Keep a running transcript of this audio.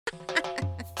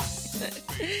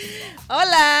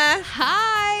Hola.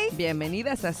 Hi.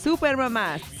 Bienvenidas a Super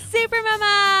Mamás. Super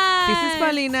Mama. This is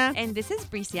Paulina. And this is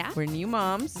Bricia. We're new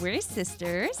moms. We're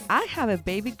sisters. I have a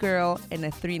baby girl and a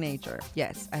teenager.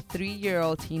 Yes, a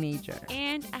 3-year-old teenager.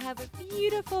 And I have a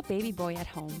beautiful baby boy at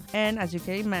home. And as you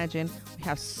can imagine, we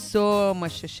have so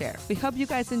much to share. We hope you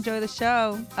guys enjoy the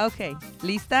show. Okay,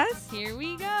 ¿listas? Here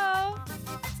we go.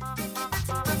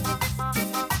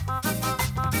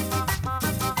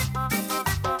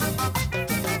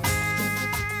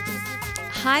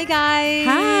 Hi, guys.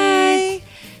 Hi.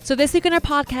 So this week on our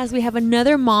podcast, we have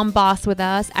another mom boss with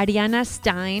us, Ariana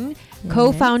Stein,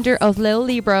 co-founder of Little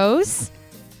Libros.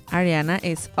 Ariana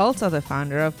is also the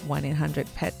founder of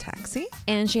 1-800-PET-TAXI.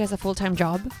 And she has a full-time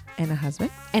job. And a husband.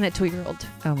 And a 2-year-old.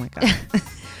 Oh my God.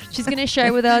 She's going to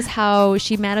share with us how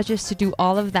she manages to do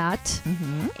all of that.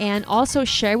 Mm-hmm. And also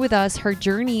share with us her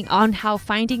journey on how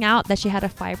finding out that she had a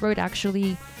fibroid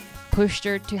actually pushed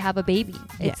her to have a baby.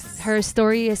 Yes. Her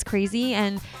story is crazy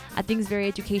and I think it's very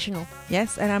educational.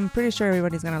 Yes, and I'm pretty sure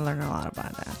everybody's going to learn a lot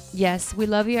about that. Yes, we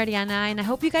love you, Ariana, and I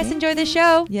hope you guys enjoy the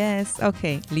show. Yes.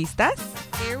 Okay. ¿Listas?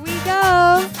 Here we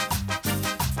go.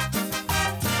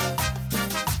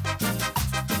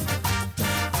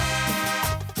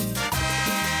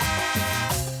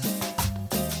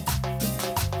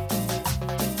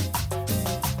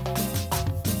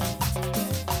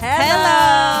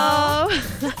 Hello.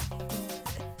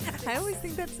 I always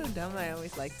think that's so dumb. I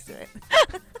always like to do it.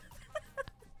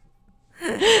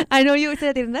 I know you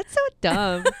said it. That's so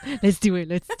dumb. Let's do it.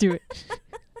 Let's do it.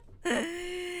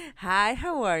 Hi,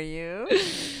 how are you?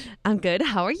 I'm good.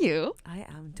 How are you? I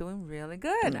am doing really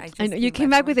good. I know you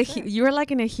came back with you were like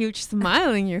in a huge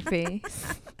smile in your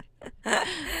face.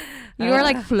 You are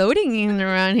like floating in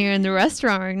around here in the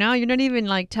restaurant right now. You're not even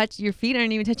like your feet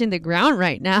aren't even touching the ground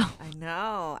right now. I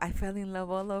know. I fell in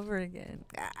love all over again.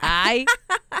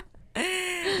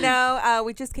 No,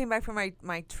 we just came back from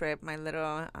my trip, my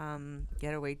little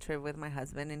getaway trip with my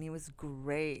husband, and he was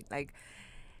great. Like,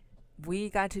 we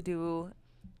got to do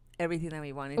everything that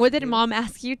we wanted. What did Mom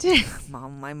ask you to?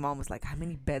 My mom was like, "How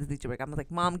many beds did you break?" I'm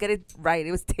like, "Mom, get it right.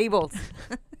 It was tables."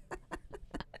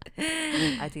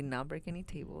 I did not break any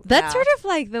tables. That's sort of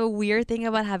like the weird thing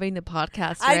about having the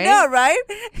podcast, right? I know, right?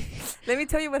 Let me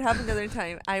tell you what happened the other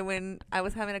time. I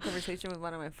was having a conversation with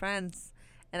one of my friends,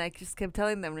 and I just kept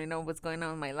telling them, what's going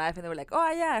on in my life, and they were like,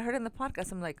 "Oh yeah, I heard on the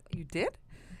podcast." I'm like, "You did?"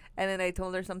 And then I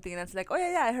told her something, and I was like, "Oh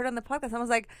yeah, I heard on the podcast." I was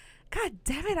like, "God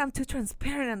damn it, I'm too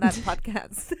transparent on that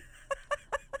podcast."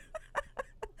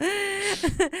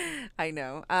 I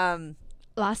know.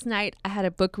 Last night I had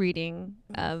a book reading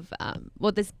of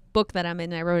this book that I'm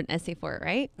in. I wrote an essay for it,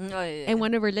 right? Oh, yeah. And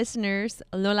one of our listeners,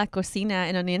 Lola Cocina,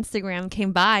 and on Instagram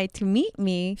came by to meet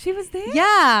me. She was there?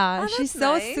 Yeah. Oh, she's that's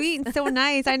so nice. sweet and so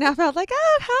nice. I now felt like,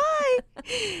 oh, hi.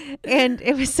 And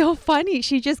it was so funny.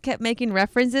 She just kept making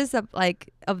references of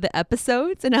the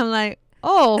episodes. And I'm like,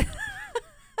 oh.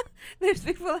 There's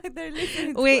people out there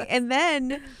listening to Wait, us. and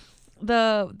then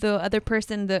the other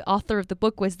person, the author of the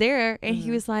book, was there, and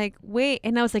he was like, wait,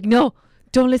 and I was like, no,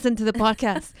 don't listen to the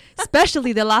podcast,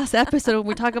 especially the last episode when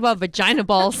we talk about vagina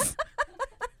balls.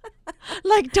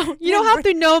 Like, don't have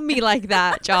to know me like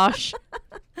that, Josh.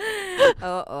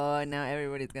 Oh, now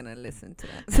everybody's gonna listen to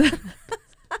that.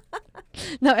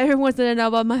 Now everyone's gonna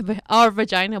know about our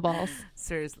vagina balls.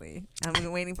 Seriously, I'm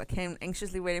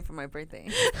anxiously waiting for my birthday.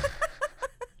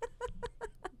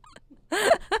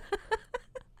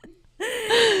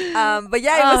 But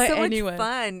yeah, it was so much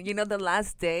fun. The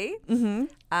last day,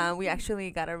 we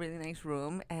actually got a really nice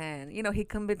room, and he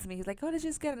convinced me. He's like, "Oh,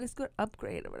 let's go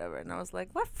upgrade or whatever." And I was like,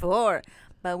 "What for?"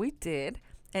 But we did,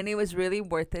 and it was really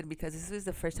worth it because this is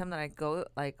the first time that I go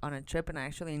like on a trip and I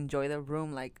actually enjoy the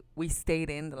room. Like, we stayed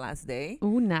in the last day.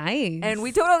 Oh, nice. And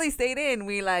we totally stayed in.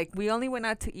 We only went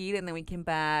out to eat, and then we came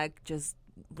back, just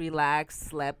relaxed,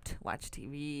 slept, watched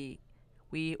TV.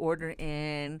 We ordered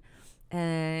in,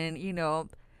 and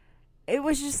it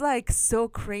was just like so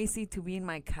crazy to be in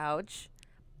my couch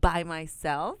by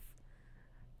myself,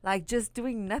 like just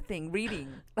doing nothing,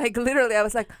 reading. Like, literally, I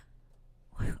was like,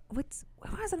 when was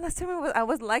the last time I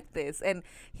was like this? And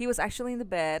he was actually in the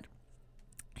bed.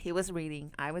 He was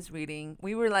reading. I was reading.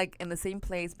 We were like in the same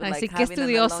place, but like having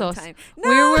an alone time. No,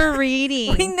 we were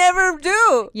reading. We never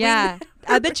do. Yeah.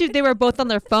 I bet you they were both on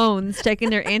their phones checking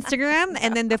their Instagram,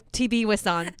 and then the TV was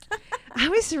on. I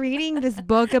was reading this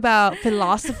book about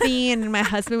philosophy, and my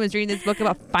husband was reading this book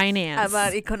about finance.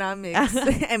 About economics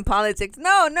and politics.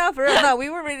 No, for real. No, we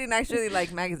were reading actually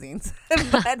like magazines.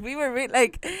 But we were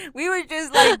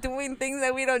just like doing things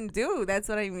that we don't do. That's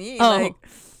what I mean. Oh. Like,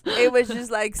 It was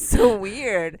just like so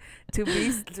weird to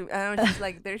be. I was just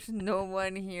like, there's no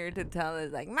one here to tell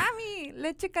us, like, mami,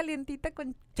 leche calientita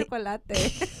con chocolate.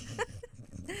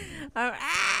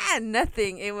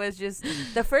 Nothing. It was just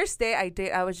the first day I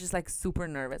did. I was just like super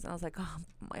nervous. I was like, oh,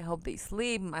 I hope they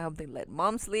sleep. I hope they let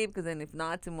mom sleep, because then if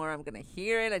not, tomorrow I'm gonna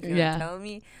hear it and she's gonna tell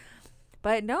me.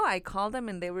 But no, I called them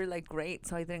and they were like great,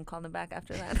 so I didn't call them back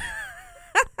after that.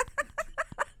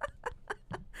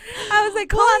 I was like,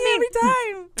 call me every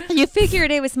time. You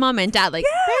figured it was mom and dad, like,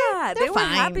 yeah, they're they were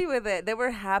fine. happy with it. They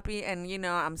were happy, and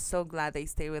I'm so glad they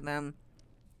stay with them.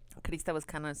 Krista was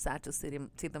kind of sad to see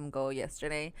them go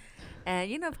yesterday,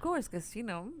 and of course, because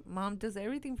mom does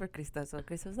everything for Krista, so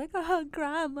Krista was like, oh,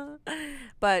 grandma.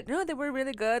 But no, they were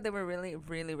really good. They were really,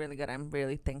 really, really good. I'm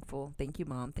really thankful. Thank you,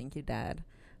 mom. Thank you, dad,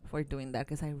 for doing that,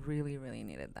 because I really, really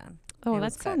needed that. Oh,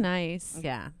 that's so nice.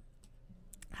 Yeah.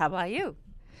 How about you?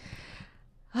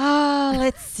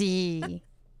 Let's see.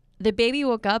 The baby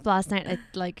woke up last night at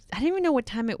I didn't even know what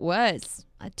time it was.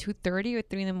 At 2:30 or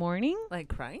 3 in the morning. Like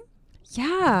crying?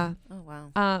 Yeah.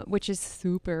 Oh wow. Which is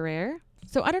super rare.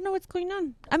 So I don't know what's going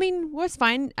on. I mean, it was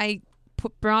fine. I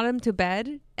brought him to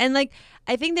bed, and I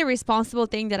think the responsible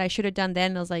thing that I should have done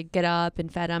then was get up and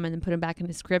fed him and then put him back in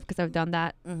his crib, because I've done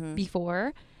that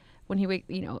before when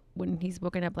when he's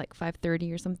woken up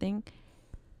 5:30 or something.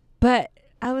 But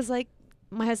I was like,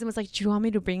 my husband was like, do you want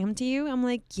me to bring him to you? I'm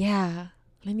like, yeah,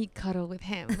 let me cuddle with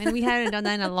him. And we hadn't done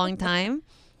that in a long time.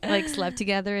 Slept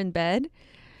together in bed.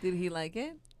 Did he like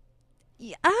it?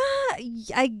 Yeah,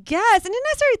 I guess. And then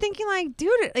I started thinking,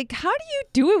 dude, how do you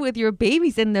do it with your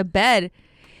babies in the bed?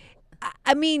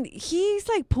 I mean, he's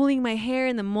pulling my hair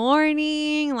in the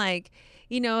morning,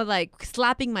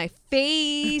 slapping my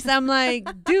face. I'm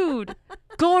like, dude,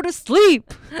 go to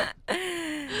sleep.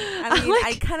 I mean,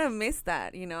 I kind of missed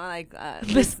that,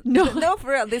 no,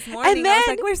 for real. This morning, I was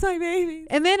like, where's my baby?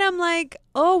 And then I'm like,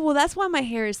 oh, well, that's why my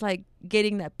hair is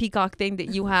getting that peacock thing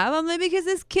that you have. I'm like, because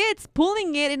this kid's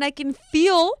pulling it and I can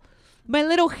feel my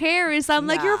little hair is. I'm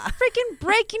like, you're freaking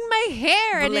breaking my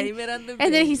hair. Blame it on the baby.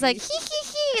 And then he's like,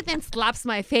 hee, and then slaps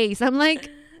my face. I'm like,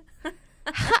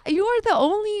 you are the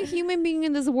only human being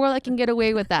in this world that can get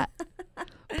away with that.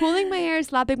 Pulling my hair,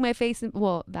 slapping my face, and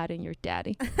that and your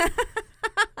daddy.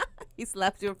 He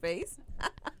slapped your face?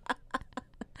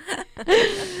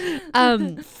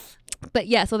 But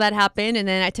yeah, so that happened, and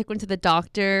then I took one to the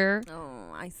doctor.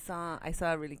 Oh, I saw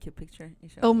a really cute picture.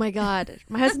 Oh my God.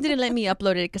 My husband didn't let me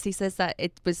upload it because he says that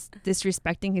it was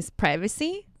disrespecting his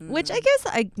privacy, which I guess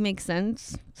makes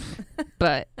sense.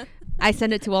 But I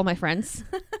sent it to all my friends.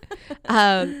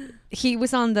 He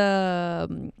was on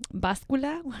the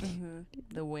bascula.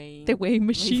 The weighing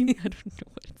machine. I don't know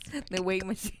what it's the weight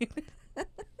machine.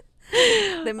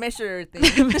 The measure thing.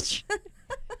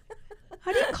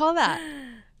 How do you call that?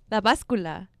 La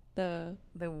bascula. The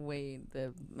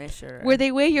measure. Where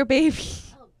they weigh your baby.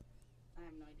 Oh, I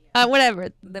have no idea. Whatever.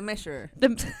 The measure. The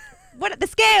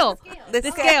scale. The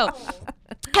scale.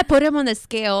 I put him on the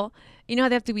scale. You know how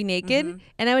they have to be naked?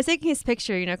 And I was taking his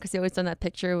picture, because he always done that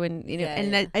picture when,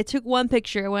 I took one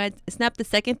picture. When I snapped the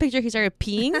second picture, he started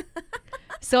peeing.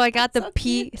 So I got the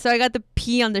pee. So I got the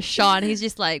pee on the shot. And he's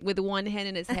just with one hand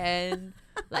in his head,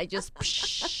 just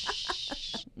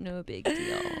psh, no big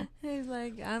deal. He's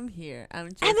like, I'm here. I'm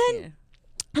just here.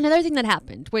 Another thing that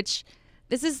happened, which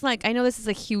this is I know this is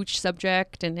a huge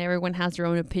subject and everyone has their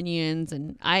own opinions,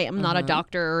 and I am not a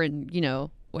doctor, and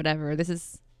whatever. This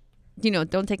is,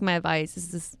 don't take my advice.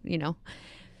 This is,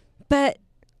 but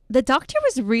the doctor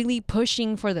was really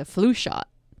pushing for the flu shot.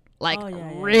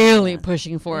 Really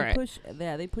pushing for it.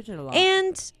 They push it a lot.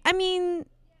 And I mean,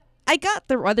 I got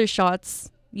the other shots.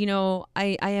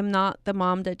 I am not the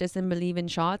mom that doesn't believe in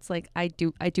shots. I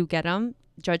do get them.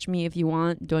 Judge me if you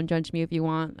want. Don't judge me if you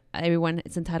want. Everyone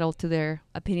is entitled to their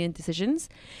opinion decisions.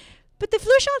 But the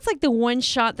flu shot's the one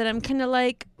shot that I'm kind of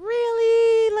really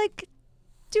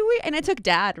do we? And I took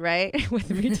Dad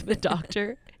with me to the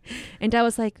doctor, and Dad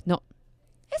was like, no.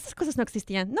 Esas cosas no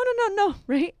existían. No,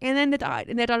 right? And then the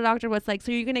doctor was like,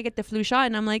 so you're going to get the flu shot?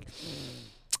 And I'm like,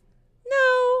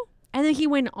 no. And then he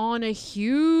went on a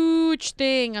huge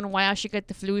thing on why I should get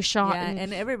the flu shot. Yeah,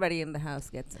 and everybody in the house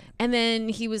gets it. And then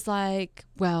he was like,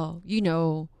 well,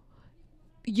 you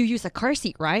use a car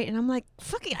seat, right? And I'm like,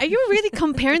 fucking, are you really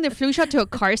comparing the flu shot to a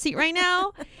car seat right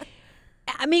now?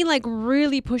 I mean,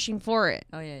 really pushing for it.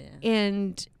 Oh, yeah.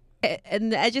 And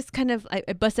I just kind of,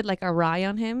 I busted a rye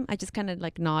on him. I just kind of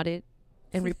nodded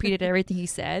and repeated everything he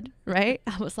said, right?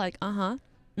 I was like,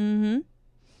 mm-hmm.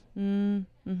 And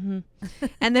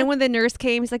then when the nurse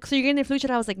came, he's like, so you're getting the flu shot?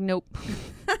 I was like, nope.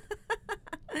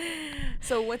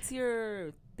 So what's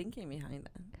your thinking behind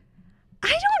that?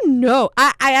 I don't know.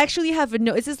 I actually have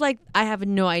no. It's just like I have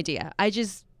no idea. You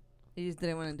just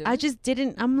didn't want to do I it? just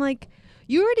didn't. I'm like,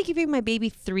 you already giving my baby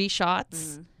 3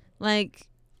 shots. Like,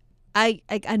 I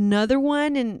another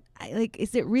one, and like,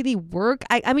 is it really work?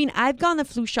 I mean, I've gotten the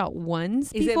flu shot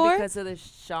once Is before. it because of the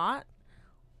shot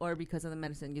or because of the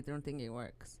medicine you don't think it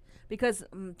works? Because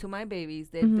to my babies,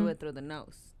 they do it through the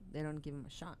nose. They don't give them a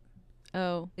shot.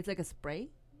 Oh. It's like a spray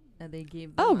that they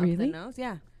give them Oh, up the really? nose.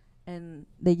 Yeah. And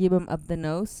they give them up the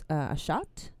nose a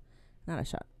shot. Not a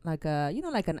shot. Like a,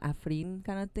 like an Afrin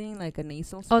kind of thing, like a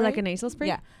nasal spray. Oh, like a nasal spray?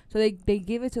 Yeah. So they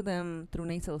give it to them through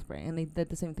nasal spray, and they did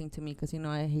the same thing to me because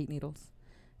I hate needles.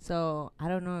 So I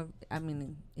don't know.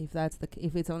 If that's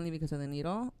if it's only because of the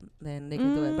needle, then they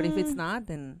can do it. But if it's not,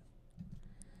 then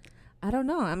I don't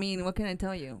know. I mean, what can I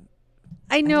tell you?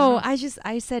 I know. know.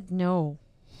 I said no.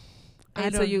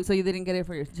 And so you didn't get it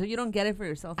for yourself. So you don't get it for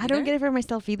yourself. I don't get it for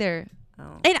myself either.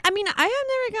 Oh. And I mean, I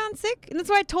have never gotten sick. And that's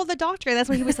why I told the doctor. That's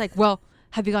why he was like, well,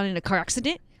 have you gotten in a car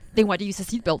accident? Then why do you use a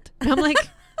seatbelt? And I'm like,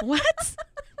 what?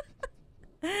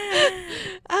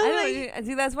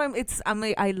 See, that's why I'm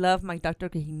like, I love my doctor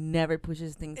because he never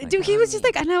pushes things. Like Dude, that he on was just me.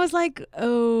 like, and I was like,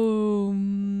 oh,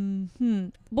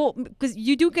 well, because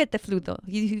you do get the flu though.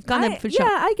 You've gotten the flu shot.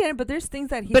 Yeah, I get it, but there's things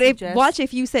that he But suggests.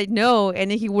 if you said no,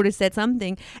 and then he would have said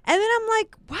something, and then I'm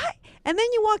like, what? And then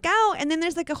you walk out, and then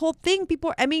there's like a whole thing.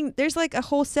 There's like a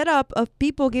whole setup of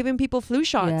people giving people flu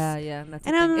shots. Yeah, that's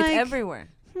And the I'm thing. like, It's everywhere.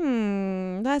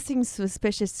 That seems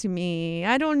suspicious to me.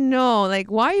 I don't know. Like,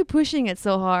 why are you pushing it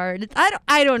so hard?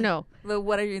 I don't know. But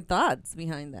what are your thoughts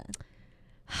behind that?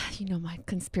 You know my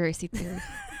conspiracy theory.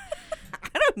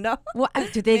 I don't know. What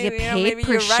do they Maybe, get maybe paid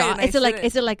per you're right shot? and I shouldn't.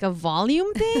 Is it like a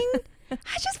volume thing?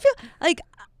 I just feel like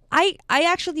I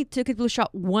actually took a flu shot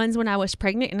once when I was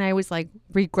pregnant, and I was like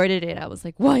regretted it. I was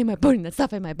like, why am I putting that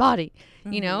stuff in my body?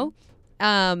 You know,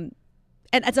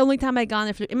 and that's the only time I got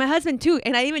the flu. And my husband too.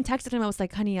 And I even texted him. I was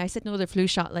like, honey, I said no to the flu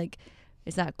shot. Like,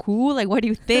 is that cool? Like, what do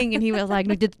you think? And he was like,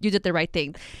 you did the right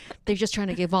thing. They're just trying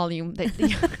to get volume.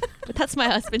 But that's my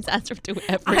husband's answer to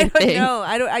everything. I don't know.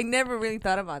 I never really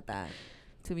thought about that.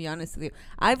 To be honest with you,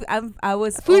 I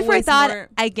was Food for always thought. more-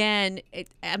 Again,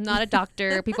 I'm not a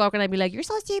doctor. People are gonna be like, "You're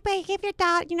so stupid. Give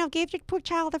your give your poor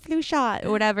child a flu shot or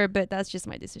whatever." But that's just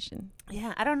my decision.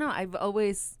 Yeah, I don't know. I've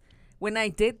always, when I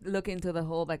did look into the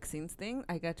whole vaccines thing,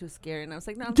 I got too scared, and I was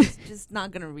like, no, I'm just not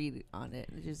gonna read on it.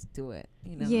 Just do it.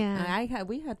 Yeah. And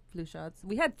we had flu shots.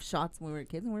 We had shots when we were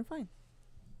kids, and we are fine.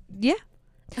 Yeah.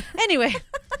 Anyway,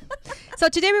 so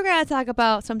today we're gonna talk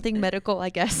about something medical, I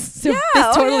guess. So this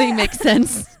totally makes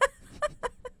sense.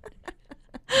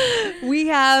 We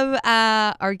have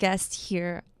our guest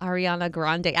here, Ariana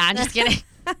Grande. I'm just kidding.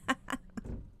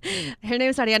 Her name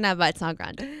is Ariana, but it's not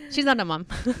Grande. She's not a mom.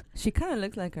 She kind of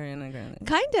looks like Ariana Grande.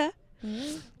 Kinda. Do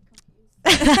you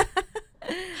got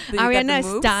the Ariana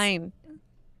moves? Stein.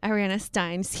 Ariana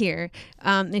Stein's here.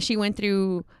 And she went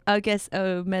through, I guess,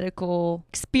 a medical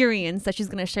experience that she's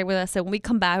going to share with us. So when we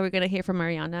come back, we're going to hear from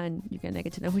Ariana, and you're going to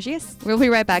get to know who she is. We'll be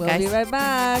right back, We'll guys. be right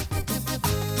back.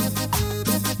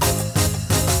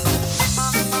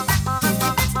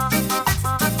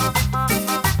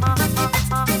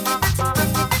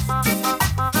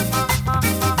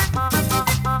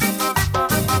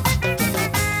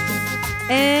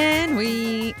 And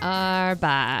we are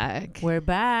back. We're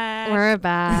back. We're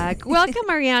back. Welcome,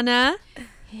 Ariana.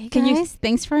 Hey Can you- guys,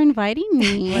 thanks for inviting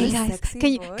me. What a Hey guys, sexy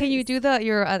can you voice.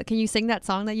 do can you sing that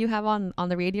song that you have on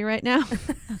the radio right now?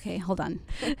 Okay, hold on.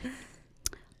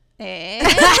 I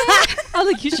was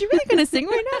like, is she really gonna sing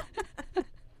right now?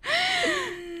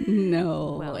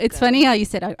 No, Welcome. it's funny how you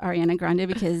said Ariana Grande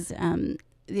because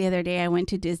the other day I went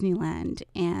to Disneyland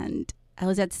and I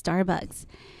was at Starbucks,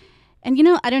 and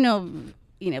I don't know,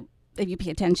 if you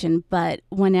pay attention, but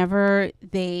whenever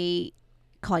they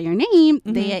call your name,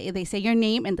 they say your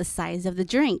name and the size of the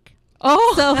drink.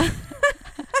 Oh, So,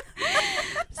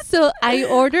 so I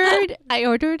ordered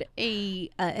a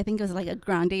I think it was like a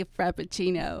grande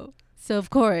frappuccino. So of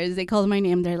course they called my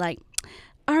name. They're like,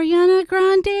 Ariana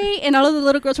Grande, and all of the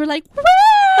little girls were like, "Woo!"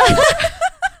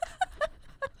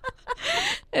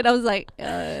 And I was like,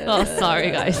 oh,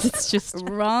 sorry guys, it's just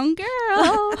wrong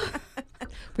girl.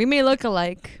 we may look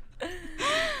alike.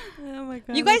 Oh my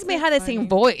God, You guys that's may so have the same funny.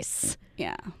 voice,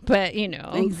 Yeah, but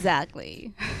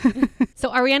exactly. So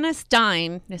Ariana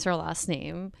Stein is her last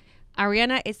name.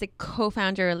 Ariana is the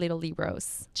co-founder of Little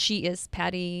Libros. She is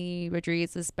Patty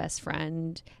Rodriguez's best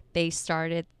friend. They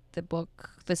started the book.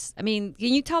 Can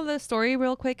you tell the story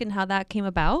real quick and how that came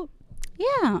about?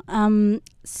 Yeah.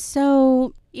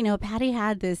 So, Patty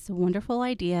had this wonderful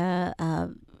idea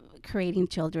of creating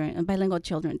bilingual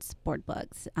children's board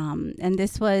books. And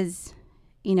this was,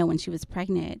 when she was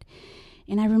pregnant.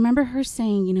 And I remember her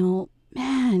saying,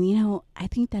 man, I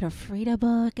think that a Frida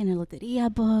book and a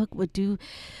Loteria book would do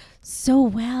so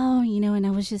well, and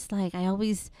I was just like, I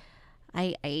was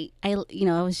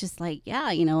just like,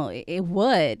 yeah, it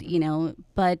would,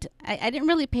 but I didn't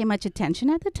really pay much attention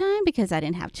at the time because I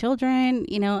didn't have children.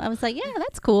 I was like, yeah,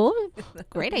 that's cool.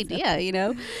 Great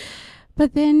idea,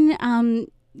 But then,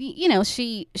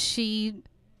 we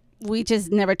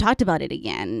just never talked about it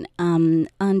again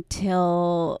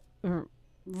until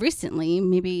recently,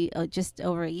 maybe just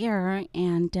over a year.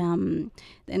 And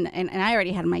I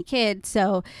already had my kid.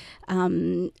 So,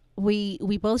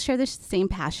 we both share the same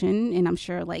passion, and I'm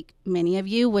sure like many of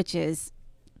you, which is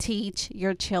teach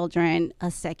your children a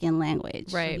second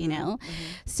language, right?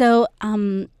 So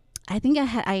I think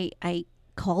I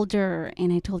called her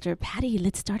and I told her, Patty,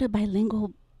 let's start a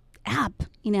bilingual app.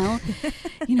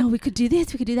 We could do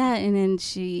this, we could do that, and then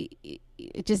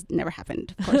it just never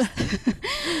happened, of course.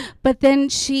 But then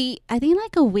I think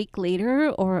like a week later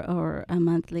or a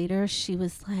month later, she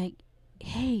was like,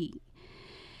 hey,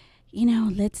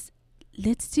 let's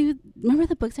do, remember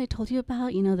the books I told you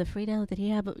about, the Frida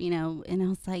Loteria, but, and I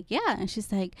was like, yeah. And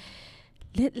she's like,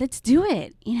 let's do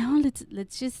it,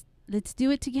 let's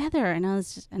do it together. And I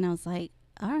was like,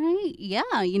 all right, yeah,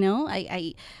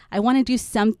 I want to do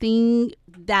something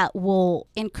that will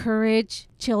encourage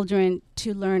children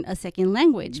to learn a second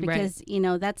language because,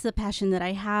 that's the passion that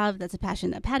I have. That's a passion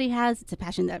that Patty has. It's a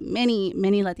passion that many,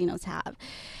 many Latinos have.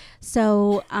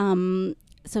 So,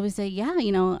 so we say, yeah,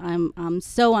 I'm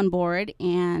so on board.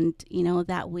 And,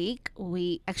 that week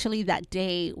that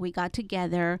day we got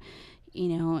together,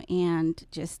 and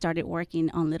just started working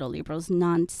on Little Libros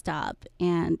nonstop.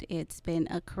 And it's been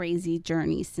a crazy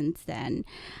journey since then.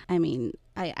 I mean,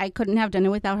 I couldn't have done it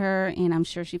without her, and I'm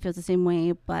sure she feels the same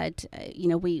way. But,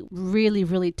 we really,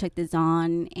 really took this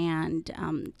on and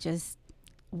just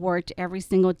worked every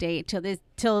single day till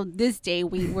this day.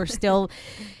 We were still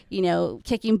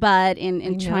kicking butt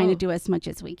and trying to do as much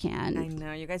as we can. I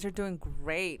know you guys are doing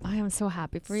great. I am so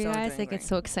happy for you guys. I get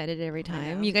so excited every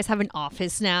time. know. You guys have an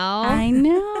office now. I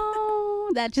know.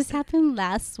 That just happened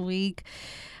last week.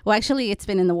 Well, actually, it's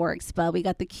been in the works, but we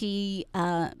got the key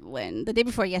the day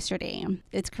before yesterday.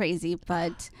 It's crazy,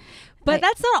 but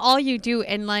that's not all you do.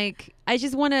 And like, I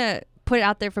just want to put it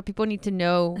out there for people need to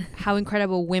know how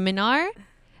incredible women are.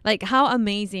 Like, how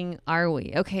amazing are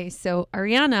we? Okay, so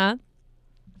Ariana,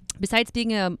 besides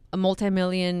being a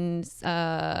multi-million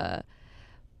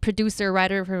producer,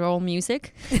 writer of her own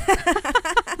music.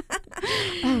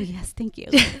 Oh, yes, thank you.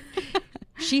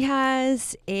 She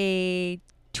has a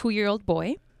 2-year-old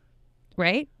boy,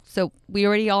 right? So we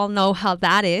already all know how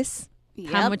that is.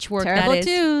 How much work that is.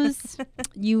 Twos.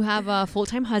 You have a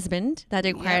full-time husband that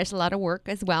requires a lot of work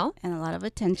as well. And a lot of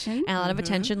attention. And a lot of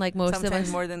attention, like most Sometimes of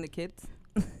us. more than the kids.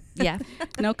 Yeah.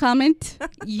 No comment.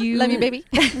 Love you, baby.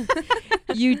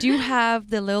 You do have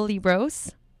the Little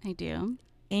Libros. I do.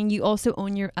 And you also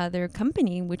own your other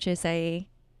company, which is a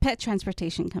pet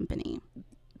transportation company.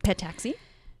 Pet taxi.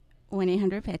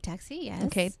 1-800-PET TAXI, yes.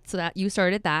 Okay, so that you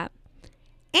started that.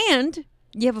 And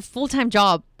you have a full-time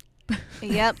job.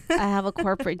 Yep, I have a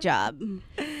corporate job.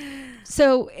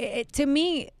 So to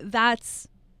me, that's...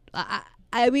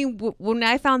 I mean, when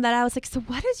I found that, I was like, so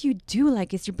what does you do?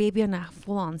 Like, is your baby on a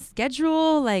full-on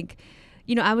schedule? Like,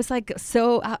 I was like, I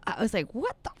was like,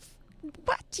 what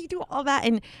do you do all that?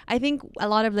 And I think a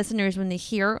lot of listeners, when they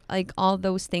hear like all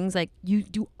those things, like you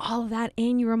do all of that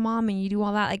and you're a mom and you do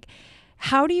all that, like,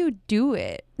 how do you do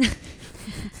it?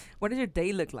 What does your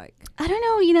day look like? I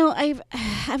don't know.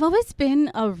 I've always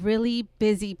been a really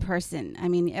busy person. I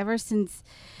mean, ever since...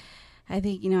 I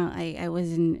think, I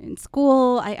was in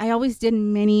school. I always did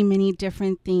many, many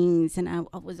different things. And I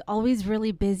was always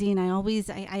really busy. And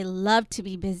I love to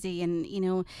be busy. And,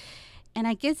 and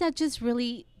I guess that just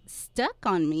really stuck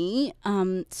on me.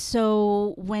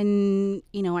 So when,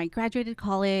 I graduated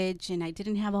college and I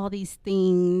didn't have all these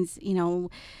things,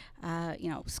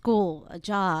 school, a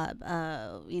job,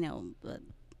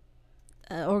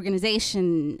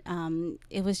 organization,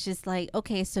 it was just like,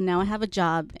 okay, so now I have a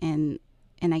job and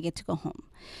I get to go home.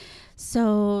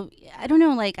 So I don't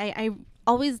know, like I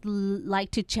always like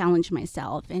to challenge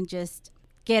myself and just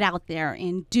get out there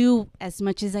and do as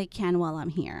much as I can while I'm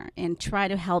here and try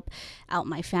to help out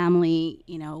my family,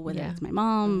 whether it's my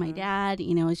mom, my dad,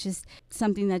 it's just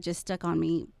something that just stuck on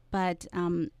me. But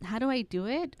how do I do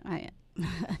it? I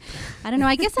don't know.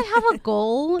 I guess I have a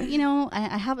goal,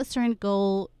 I have a certain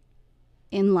goal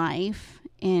in life,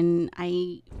 and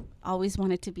I always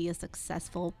wanted to be a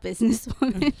successful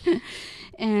businesswoman.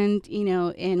 And,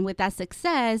 and with that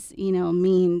success,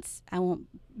 means I won't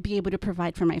be able to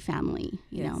provide for my family,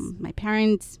 you Yes. know, my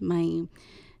parents, my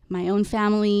own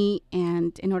family.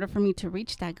 And in order for me to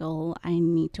reach that goal, I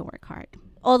need to work hard.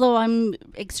 Although I'm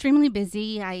extremely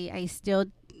busy, I still,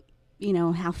 you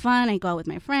know, have fun. I go out with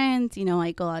my friends. You know,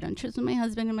 I go out on trips with my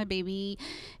husband and my baby,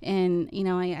 and you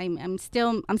know, I'm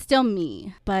still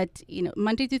me. But you know,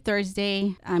 Monday through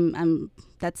Thursday,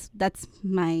 that's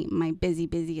my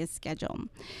busiest schedule.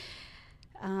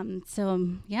 So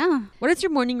yeah. What is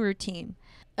your morning routine?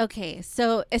 Okay,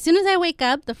 so as soon as I wake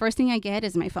up, the first thing I get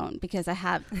is my phone because I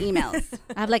have emails.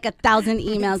 I have like 1,000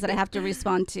 emails that I have to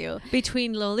respond to.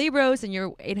 Between Little Libros and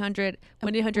your 800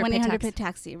 1-800 Pet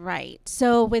Taxi, right.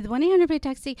 So with 1-800 Pet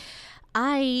Taxi,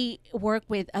 I work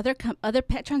with other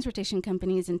pet transportation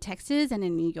companies in Texas and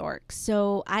in New York.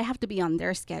 So I have to be on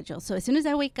their schedule. So as soon as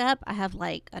I wake up, I have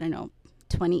like, I don't know,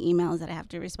 20 emails that I have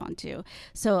to respond to.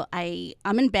 So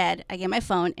I'm in bed, I get my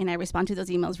phone, and I respond to those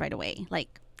emails right away.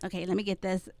 Like, okay, let me get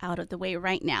this out of the way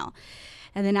right now.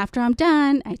 And then after I'm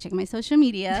done, I check my social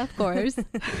media, of course.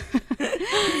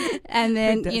 And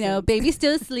then, you know, baby's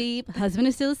still asleep, husband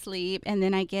is still asleep, and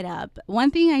then I get up. One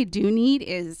thing I do need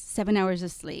is 7 hours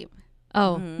of sleep.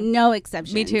 Oh, No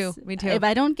exceptions. me too. If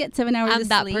I don't get 7 hours I'm of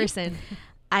that sleep, person.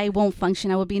 I won't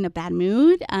function. I will be in a bad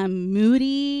mood. I'm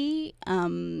moody.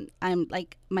 I'm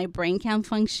like, my brain can't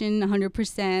function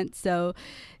 100%. So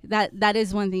that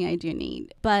is one thing I do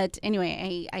need. But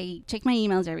anyway, I check my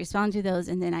emails. I respond to those.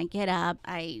 And then I get up.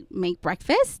 I make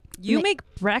breakfast. You make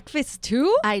breakfast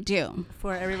too? I do.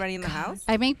 For everybody in the house?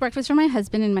 I make breakfast for my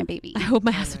husband and my baby. I hope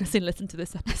my husband doesn't listen to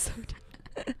this episode.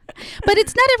 But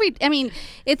it's not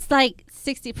it's like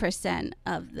 60%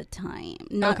 of the time,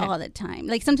 not all the time.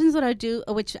 Like sometimes what I do,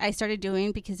 which I started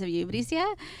doing because of you,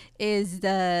 Bricia, is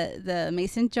the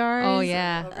mason jars. Oh,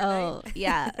 yeah. Oh,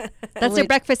 yeah. That's the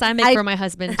breakfast I make for my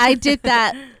husband. I did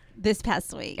that this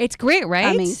past week. It's great,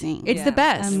 right? Amazing. It's the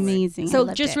best. Amazing. I So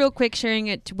loved just it. real quick, sharing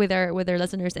it with our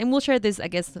listeners, and we'll share this, I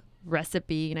guess,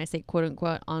 recipe, and I say quote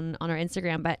unquote on our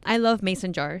Instagram. But I love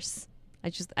mason jars.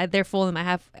 They're full of them. I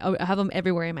have them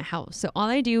everywhere in my house. So all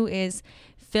I do is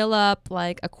fill up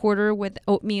like a quarter with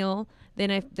oatmeal.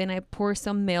 Then I pour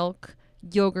some milk,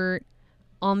 yogurt,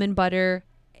 almond butter,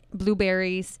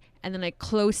 blueberries, and then I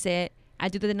close it. I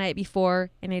do that the night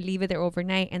before, and I leave it there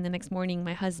overnight. And the next morning,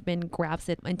 my husband grabs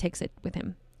it and takes it with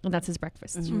him, and that's his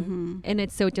breakfast. Mm-hmm. And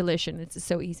it's so delicious. It's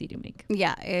so easy to make.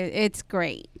 Yeah, it's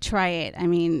great. Try it. I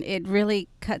mean, it really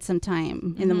cuts some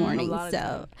time in the morning.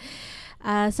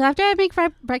 So after I make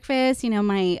breakfast, you know,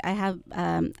 I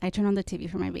turn on the TV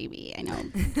for my baby. I know.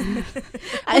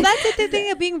 Well, that's the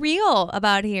thing of being real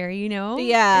about here, you know?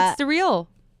 Yeah. It's the real.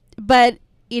 But,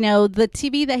 you know, the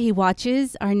TV that he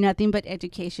watches are nothing but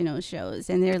educational shows.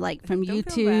 And they're like from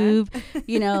YouTube,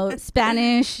 you know,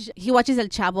 Spanish. He watches El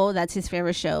Chavo. That's his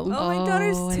favorite show. Oh, my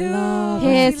daughter's I too. love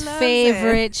His She loves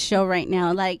favorite show right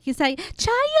now. Like, he's like,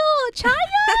 Chayo.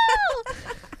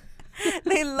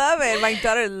 They love it. My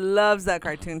daughter loves that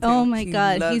cartoon too. Oh my She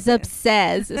God, loves he's it.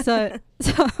 obsessed. So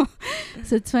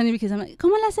it's funny because I'm like,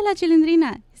 ¿Cómo la hace la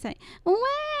chilindrina? He's like, "Wah."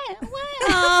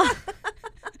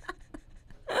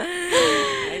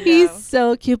 I He's know.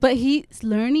 so cute, but he's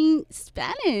learning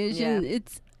Spanish, Yeah. and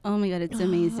it's, oh my God, it's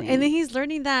amazing. And then he's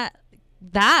learning that.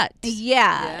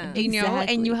 Yeah, You know,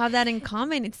 and you have that in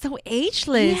common. It's so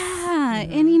ageless. Yeah,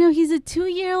 and you know, he's a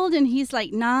 2-year-old, and he's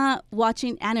like not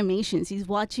watching animations. He's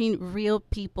watching real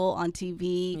people on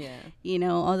TV. Yeah. You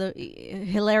know, although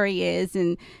hilarious,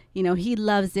 and you know, he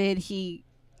loves it. He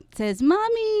says,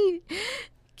 "Mommy,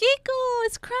 Kiko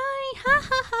is crying, ha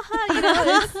ha ha ha." You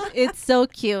know, it's so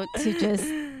cute to just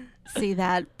see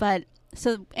that. But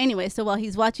so anyway, so while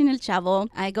he's watching El Chavo,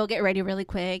 I go get ready really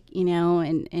quick, you know,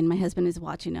 and my husband is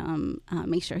watching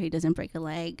make sure he doesn't break a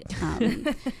leg,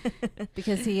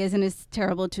 because he is in his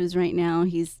terrible twos right now.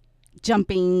 He's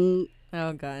jumping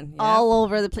Oh God. Yeah. all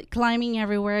over the place, climbing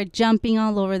everywhere, jumping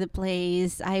all over the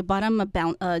place. I bought him a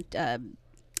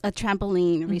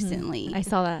trampoline recently. I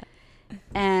saw that.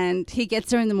 And he gets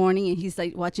there in the morning and he's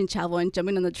like watching Chavo and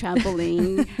jumping on the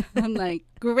trampoline. I'm like,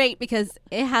 great, because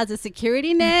it has a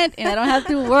security net and I don't have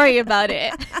to worry about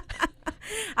it.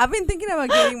 I've been thinking about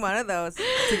getting one of those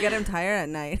to get him tired at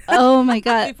night. Oh my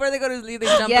God. Before they go to sleep, they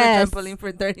jump Yes. on the trampoline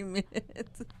for 30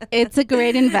 minutes. It's a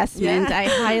great investment. Yeah. I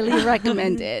highly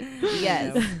recommend it.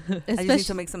 Yes. I just need to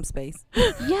Especially, make some space.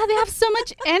 yeah, they have so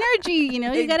much energy, you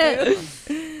know, you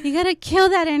gotta kill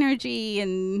that energy,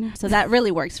 and so that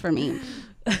really works for me.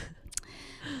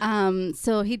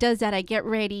 So he does that. I get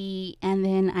ready, and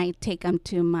then I take him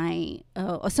to my.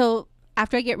 So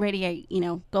after I get ready, I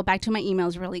go back to my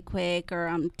emails really quick, or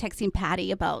I'm texting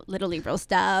Patty about Little Libro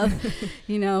stuff.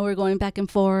 We're going back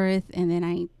and forth, and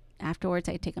then afterwards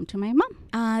I take them to my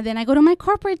mom. Then I go to my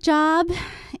corporate job,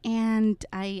 and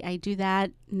I do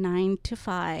that 9 to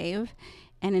 5.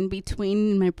 And in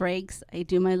between my breaks, I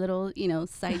do my little,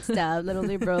 side stuff, little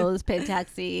libros, pay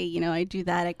taxi. I do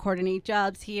that. I coordinate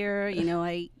jobs here.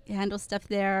 I handle stuff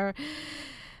there.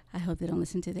 I hope they don't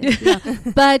listen to this. No.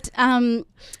 But,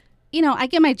 I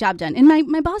get my job done. And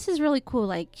my boss is really cool.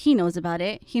 Like, he knows about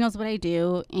it. He knows what I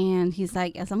do. And he's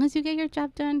like, as long as you get your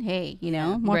job done, hey,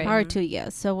 more Right. power to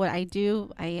you. So what I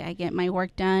do, I get my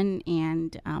work done,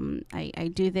 and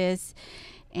I do this.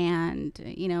 And,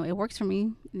 it works for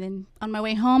me. Then on my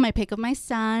way home, I pick up my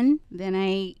son. Then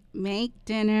I make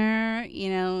dinner,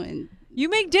 and You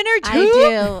make dinner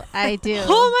too? I do.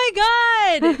 Oh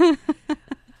my God.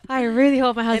 I really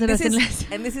hope my husband doesn't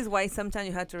listen. And this is why sometimes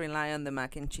you have to rely on the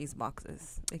mac and cheese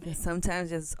boxes, because sometimes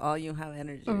just all you have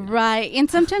energy. Right.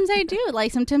 And sometimes I do.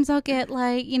 Like, sometimes I'll get,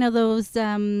 like, those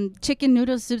chicken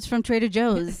noodle soups from Trader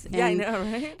Joe's. Yeah, I And, know,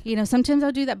 right? sometimes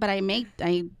I'll do that, but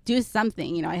I do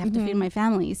something. I have to feed my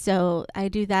family. So I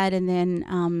do that. And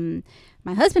then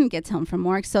my husband gets home from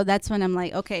work. So that's when I'm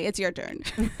like, okay, it's your turn.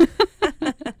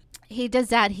 He does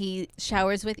that. He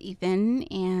showers with Ethan,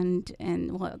 and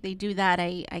while they do that,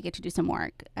 I get to do some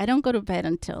work. I don't go to bed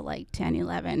until like 10,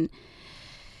 11.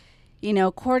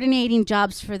 Coordinating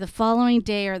jobs for the following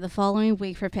day or the following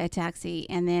week for Pet Taxi,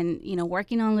 and then,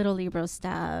 working on Little Libro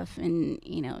stuff, and,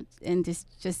 and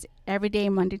just every day,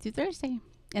 Monday through Thursday.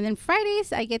 And then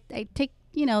Fridays, I take,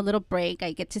 a little break.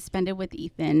 I get to spend it with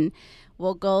Ethan.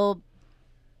 We'll go,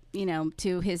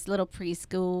 to his little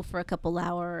preschool for a couple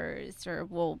hours, or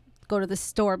we'll go to the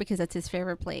store because that's his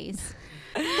favorite place.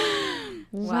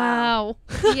 Wow.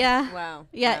 Yeah. Wow.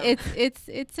 Yeah, Wow.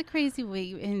 it's a crazy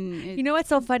week. And You know what's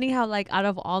so funny? How, like, out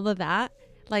of all of that,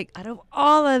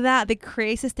 the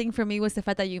craziest thing for me was the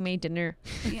fact that you made dinner.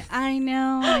 yeah, I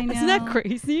know. Isn't that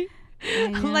crazy?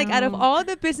 I'm like, out of know. all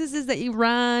the businesses that you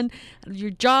run, your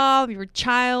job, your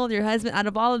child, your husband, out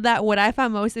of all of that, what I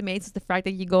found most amazing is the fact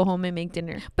that you go home and make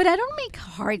dinner. But I don't make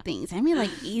hard things. I mean,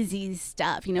 like, easy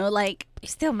stuff, like You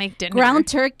still make dinner. ground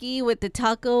turkey with the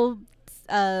taco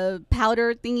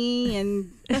powder thingy,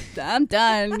 and I'm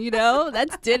done.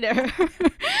 That's dinner.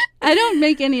 I don't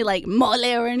make any like mole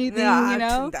or anything.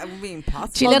 That would be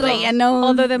impossible. Chile relleno.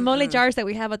 Although the mole jars that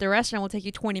we have at the restaurant will take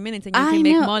you 20 minutes and you can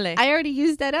make mole. I already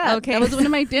used that up. Okay. That was one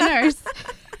of my dinners.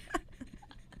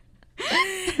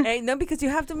 Hey, no, because you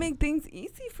have to make things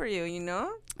easy for you,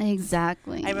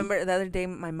 Exactly. I remember the other day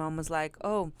my mom was like,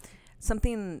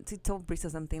 she told Brisa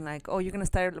something like, oh, you're going to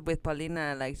start with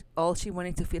Paulina. Like, all she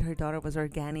wanted to feed her daughter was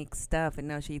organic stuff, and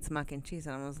now she eats mac and cheese.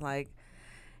 And I was like,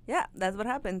 yeah, that's what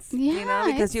happens. Yeah,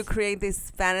 Because you create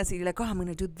this fantasy. You're like, oh, I'm going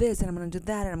to do this, and I'm going to do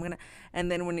that,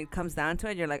 and then when it comes down to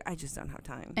it, you're like, I just don't have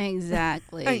time.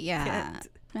 Exactly. I Yeah. can't.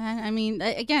 Man, I mean,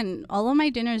 again, all of my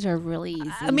dinners are really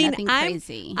easy. I mean, nothing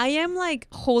crazy. I am like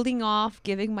holding off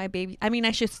giving my baby. I mean,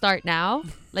 I should start now.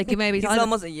 Like, give my baby. It's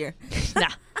almost a year. Nah.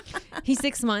 He's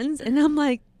 6 months, and I'm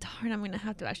like, darn, I'm gonna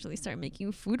have to actually start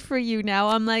making food for you now.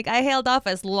 I'm like, I held off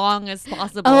as long as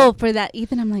possible. Oh, for that,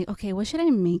 Ethan, I'm like, okay, what should I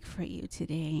make for you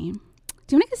today? Do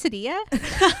you want a quesadilla?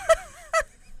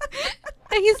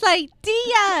 And he's like,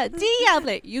 Dia. I'm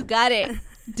like, you got it.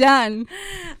 Done.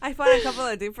 I found a couple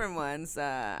of different ones.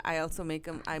 I also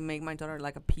I make my daughter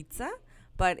like a pizza,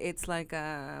 but it's like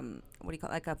what do you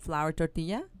call it? Like a flour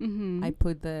tortilla. Mm-hmm. I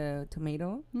put the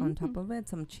tomato on top of it,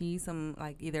 some cheese, some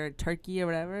like either turkey or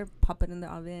whatever. Pop it in the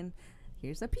oven.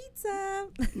 Here's a pizza.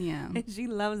 Yeah. And she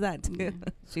loves that too.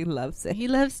 She loves it. He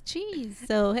loves cheese.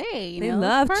 So, hey, They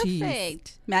love perfect.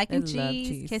 cheese. Mac and They love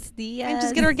cheese, cheese. quesadillas. and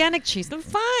just get organic cheese. They're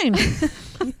fine.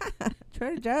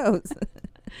 Trader Joe's.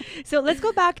 So let's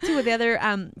go back to the other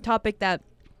topic that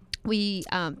we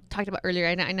talked about earlier.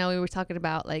 I know we were talking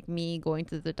about like me going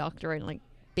to the doctor and like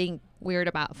being weird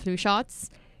about flu shots.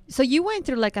 So you went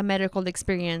through like a medical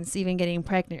experience, even getting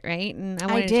pregnant, right? And I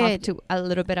wanted to talk a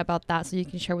little bit about that, so you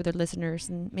can share with our listeners,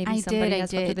 and maybe somebody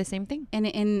has gone through the same thing.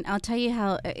 And I'll tell you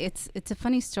how it's a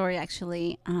funny story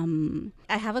actually.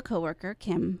 I have a coworker,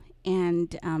 Kim,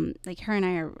 and like her and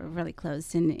I are really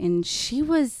close, and she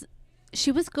was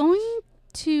going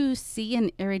to see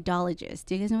an iridologist.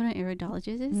 Do you guys know what an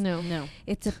iridologist is? No.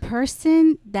 It's a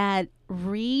person that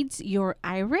reads your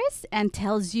iris and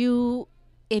tells you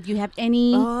if you have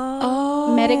any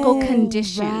medical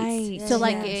conditions. right. So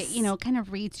like Yes. it, kind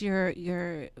of reads your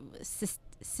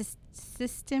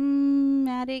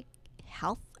systematic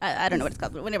health. I don't know what it's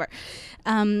called, but whatever.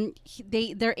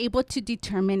 They're able to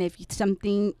determine if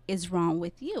something is wrong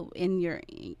with you in your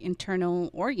internal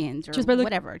organs or Just by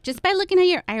whatever. Just by looking at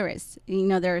your iris.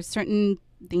 There are certain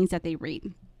things that they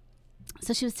read.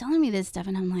 So she was telling me this stuff,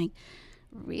 and I'm like,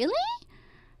 really?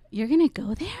 you're going to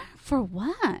go there for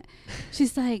what?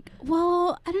 She's like,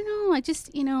 well, I don't know. I just,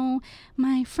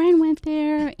 my friend went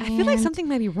there. I feel like something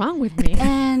might be wrong with me.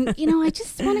 And, I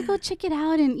just want to go check it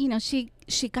out. And,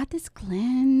 she got this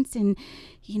cleanse and,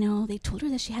 they told her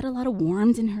that she had a lot of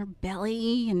worms in her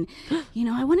belly. And,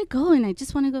 I want to go and I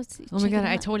just want to go see. Oh my God,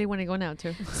 I totally want to go now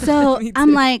too. So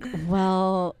I'm like,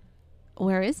 well,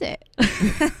 where is it?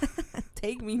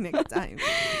 Take me next time.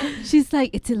 She's like,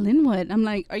 it's in Linwood. I'm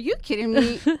like, are you kidding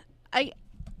me?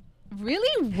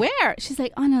 Really? Where? She's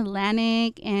like, on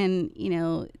Atlantic and,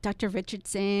 Dr.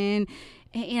 Richardson.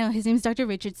 And, his name's Dr.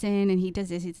 Richardson and he does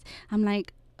this. I'm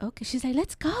like, okay. She's like,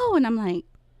 let's go. And I'm like,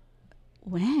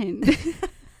 when?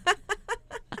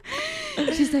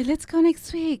 She's like, let's go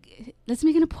next week. Let's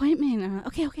make an appointment. I'm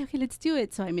like, okay, let's do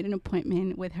it. So I made an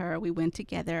appointment with her. We went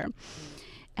together.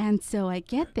 And so I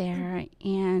get there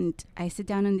and I sit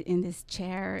down in this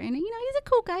chair and, he's a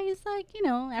cool guy. He's like,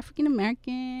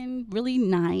 African-American, really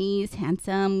nice,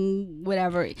 handsome,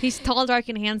 whatever. He's tall, dark,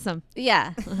 and handsome.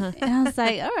 Yeah. Uh-huh. And I was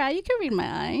like, all right, you can read my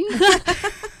eyes.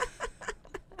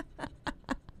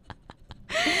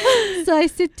 So I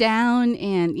sit down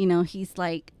and, he's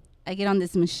like, I get on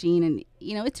this machine and,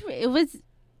 it was,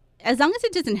 as long as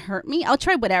it doesn't hurt me, I'll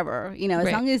try whatever. As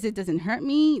Right. long as it doesn't hurt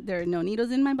me, there are no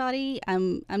needles in my body.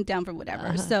 I'm down for whatever.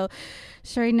 Uh-huh. So,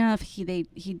 sure enough,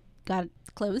 he got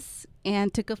close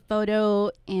and took a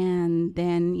photo, and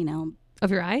then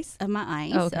Of your eyes? of my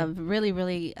eyes, Oh, okay. of really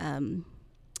really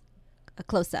a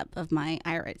close up of my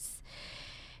iris,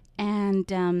 and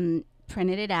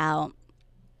printed it out,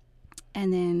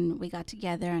 and then we got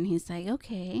together, and he's like,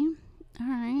 okay, all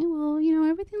right, well,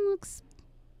 everything looks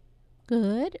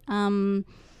good.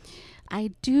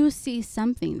 I do see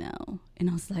something though. And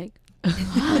I was like,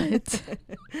 what?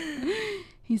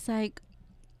 He's like,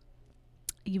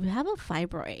 you have a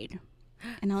fibroid.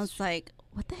 And I was like,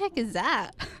 what the heck is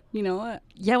that? You know what?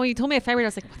 Yeah, when you told me a fibroid, I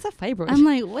was like, what's a fibroid? I'm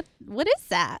like, what is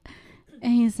that?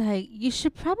 And he's like, you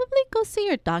should probably go see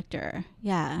your doctor.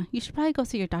 Yeah, you should probably go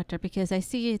see your doctor because I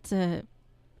see it's a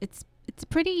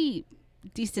pretty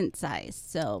decent size.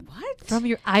 So What? From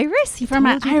your iris? He from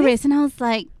my told you this? iris, and I was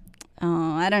like,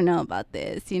 oh, I don't know about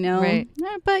this, Right.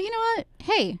 But you know what?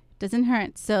 Hey, doesn't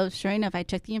hurt. So sure enough, I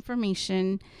took the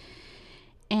information,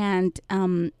 and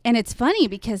it's funny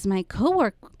because my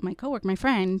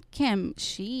friend Kim,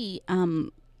 she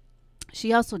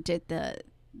also did the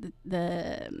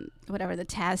whatever the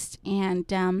test,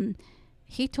 and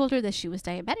he told her that she was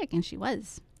diabetic, and she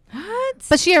was. What?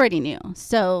 But she already knew,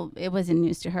 so it wasn't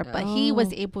news to her. But he was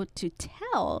Oh. able to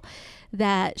tell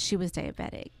that she was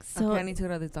diabetic. So Okay, I need to go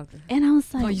to this doctor. and I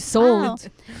was like, Oh, you sold. wow,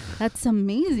 that's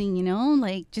amazing,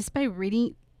 like just by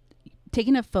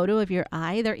taking a photo of your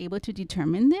eye, they're able to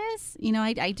determine this.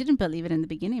 I didn't believe it in the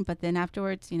beginning, but then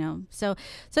afterwards, so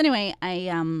anyway, I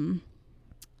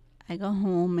go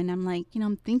home and I'm like,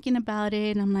 I'm thinking about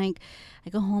it. And I'm like, I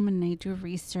go home and I do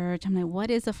research. I'm like,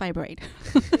 what is a fibroid?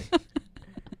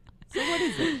 So what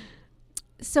is it?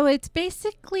 So it's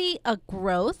basically a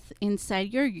growth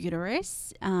inside your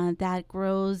uterus that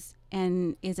grows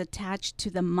and is attached to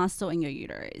the muscle in your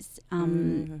uterus.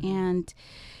 And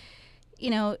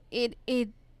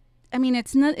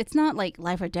it's not like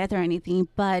life or death or anything,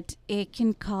 but it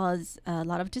can cause a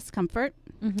lot of discomfort.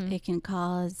 Mm-hmm. It can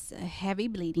cause heavy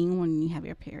bleeding when you have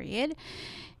your period,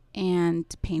 and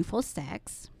painful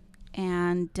sex,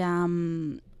 and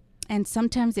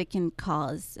sometimes it can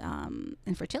cause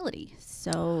infertility.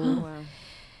 So,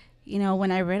 Wow.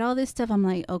 when I read all this stuff, I'm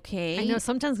like, okay. I know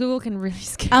sometimes Google can really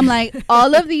scare I'm like,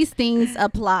 all of these things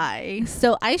apply.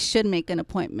 So I should make an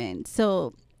appointment.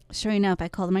 So sure enough, I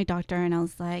called my doctor and I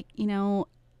was like,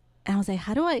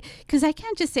 how do I, because I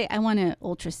can't just say I want an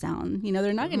ultrasound.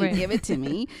 They're not going Right. to give it to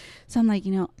me. So I'm like,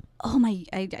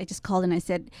 I just called and I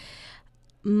said,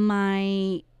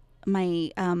 my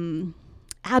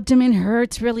abdomen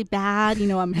hurts really bad.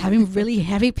 I'm having really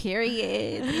heavy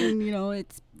periods and,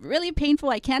 it's really painful.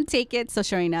 I can't take it. So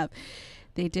sure enough,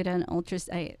 they did an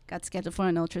ultrasound. I got scheduled for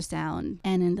an ultrasound.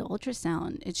 And in the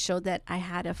ultrasound, it showed that I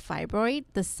had a fibroid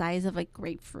the size of a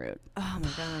grapefruit. Oh my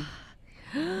god.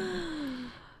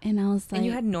 And I was like, And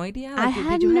you had no idea? I did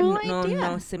had you no have idea.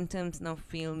 no symptoms, no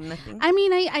feel, nothing? I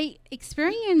mean, I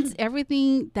experienced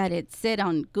everything that it said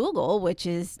on Google, which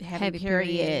is heavy, Heavy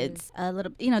periods, a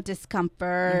little,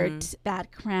 discomfort, Mhm.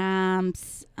 bad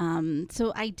cramps.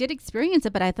 So I did experience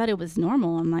it, but I thought it was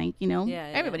normal. I'm like, Yeah,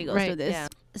 everybody goes Right, through this. yeah.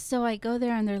 So I go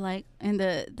there and they're like, and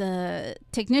the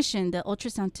technician, the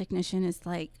ultrasound technician is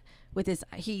like,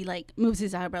 he like moves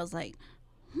his eyebrows like,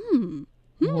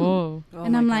 Whoa. Oh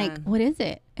and my I'm God. like, what is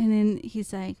it? And then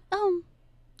he's like,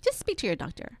 just speak to your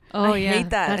doctor. Oh I yeah, hate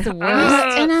that. That's the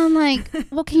worst. And I'm like,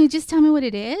 well, can you just tell me what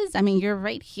it is? I mean, you're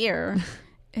right here.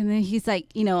 And then he's like,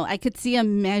 I could see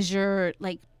him measure,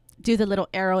 like, do the little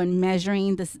arrow and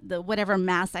measuring the whatever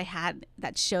mass I had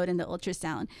that showed in the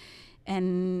ultrasound.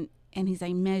 And he's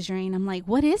like measuring. I'm like,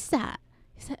 what is that?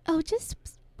 He said, oh, just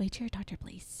wait till your doctor,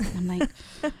 please. And I'm like,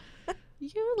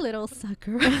 you little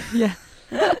sucker. Yeah.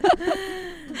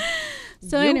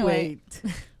 So You anyway,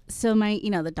 wait. so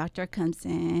the doctor comes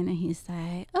in and he's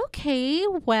like, okay,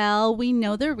 well, we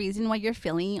know the reason why you're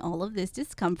feeling all of this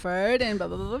discomfort and blah,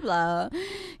 blah, blah, blah, blah.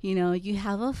 You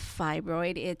have a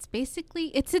fibroid.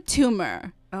 It's a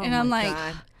tumor. Oh and I'm my like,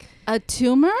 God. a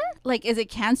tumor? Like, is it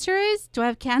cancerous? Do I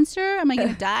have cancer? Am I going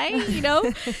to die?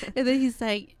 And then he's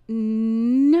like,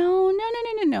 no.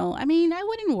 I mean, I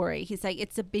wouldn't worry. He's like,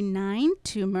 it's a benign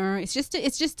tumor. It's just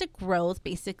a growth,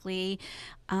 basically.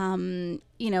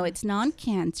 It's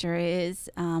non-cancerous.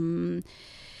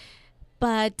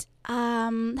 But how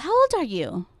old are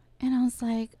you? And I was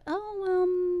like,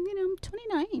 I'm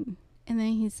 29. And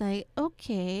then he's like,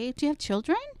 okay, do you have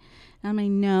children? And I'm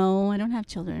like, no, I don't have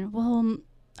children. Well,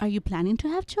 are you planning to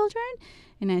have children?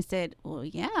 And I said, well,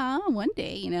 yeah, one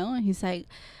day, And he's like,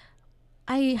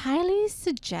 I highly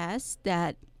suggest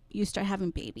that you start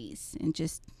having babies and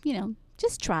just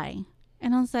try.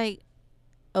 And I was like,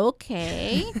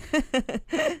 okay.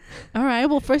 All right.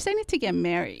 Well, first I need to get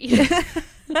married.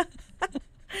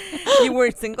 You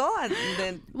were single and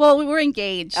then. Well, we were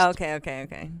engaged.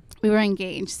 Okay. We were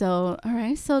engaged. So, all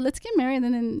right. So let's get married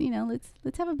and then,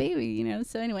 let's have a baby,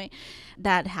 So anyway,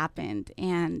 that happened.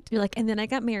 And You're like, and then I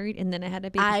got married, and then I had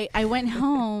a baby. I went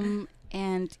home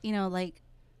and,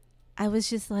 I was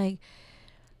just like,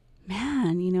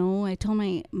 man, I told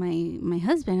my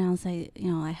husband, I was like,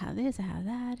 I have this, I have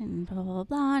that, and blah, blah, blah,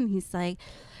 blah. And he's like,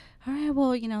 all right,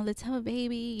 well, let's have a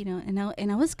baby, and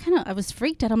I was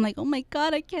freaked out. I'm like, oh my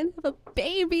God, I can't have a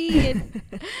baby. And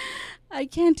I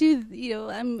can't do,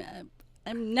 I'm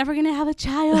never going to have a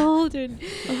child. And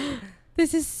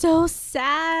this is so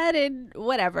sad and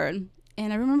whatever.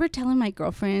 And I remember telling my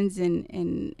girlfriends and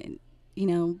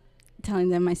telling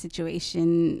them my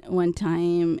situation one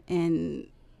time, and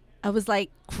I was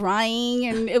like crying,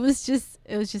 and it was just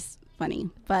funny.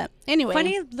 But anyway,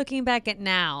 Funny looking back at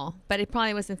now, but it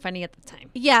probably wasn't funny at the time.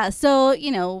 yeah. So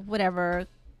whatever,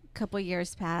 couple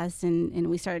years passed, and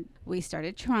we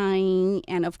started trying,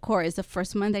 and of course the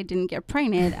first month I didn't get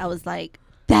pregnant, I was like,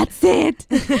 that's it.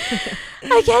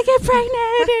 I can't get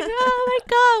pregnant, and oh my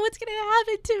God, what's gonna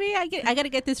happen to me? I gotta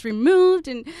get this removed,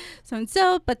 and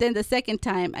so. But then the second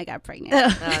time I got pregnant.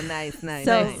 Oh, nice.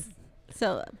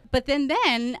 So, but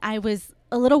then I was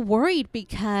a little worried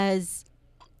because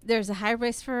there's a high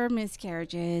risk for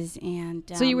miscarriages, and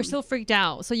So you were still freaked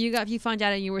out. So you found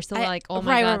out, and you were still like, oh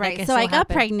my God, right. So I got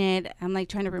pregnant. I'm like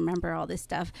trying to remember all this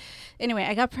stuff. Anyway,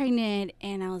 I got pregnant,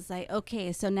 and I was like,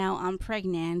 okay, so now I'm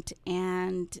pregnant,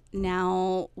 and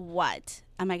now what?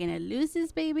 Am I going to lose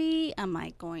this baby? Am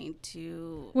I going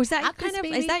to Was that have kind this of,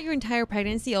 baby? is that your entire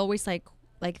pregnancy always like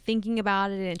thinking about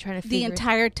it and trying to The figure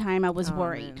entire time I was Oh,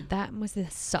 worried. man. that must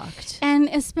have sucked. And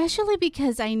especially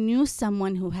because I knew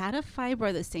someone who had a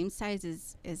fibroid the same size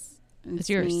as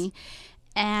yours. me,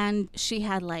 and she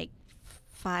had like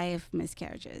 5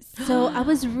 miscarriages. So I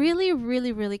was really,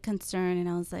 really, really concerned, and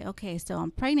I was like, okay, so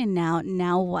I'm pregnant now.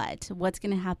 Now what? What's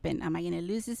gonna happen? Am I gonna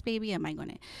lose this baby? Am I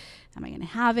gonna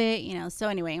have it? So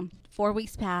anyway, 4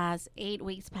 weeks passed, 8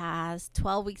 weeks passed,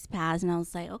 12 weeks passed, and I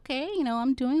was like, okay,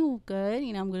 I'm doing good.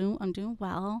 I'm doing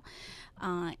well.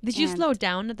 Did you and- slow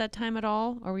down at that time at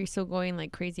all, or were you still going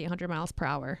like crazy 100 miles per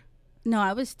hour? No,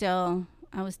 I was still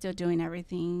doing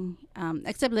everything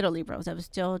except Little Libros. I was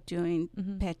still doing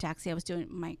Pet Taxi. I was doing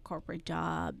my corporate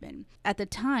job, and at the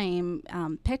time,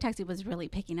 Pet Taxi was really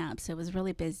picking up, so it was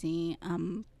really busy.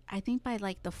 I think by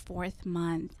like the 4th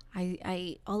month,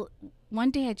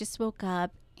 one day I just woke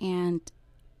up and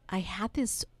I had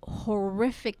this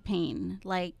horrific pain.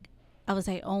 Like, I was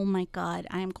like, oh my God,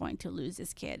 I am going to lose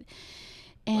this kid.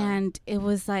 And it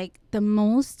was like the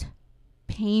most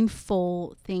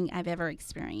painful thing I've ever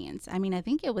experienced. I mean, I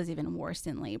think it was even worse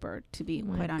than labor, to be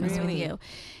my quite honest with Really? you.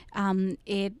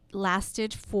 It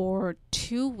lasted for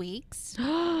 2 weeks,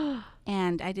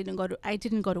 and I didn't go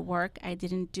to work. I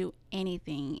didn't do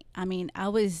anything. I mean, I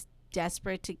was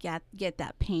desperate to get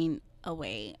that pain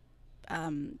away.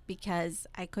 Because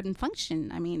I couldn't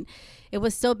function. I mean, it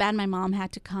was so bad. My mom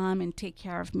had to come and take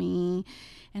care of me,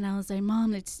 and I was like,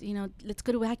 "Mom, let's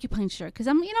go to acupuncture," because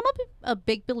I'm a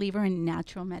big believer in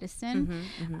natural medicine.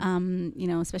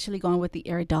 Especially going with the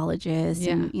iridologist,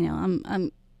 Yeah. and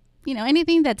I'm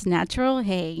anything that's natural.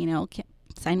 Hey,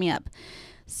 sign me up.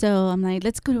 So I'm like,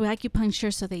 let's go to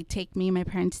acupuncture. So they take me, my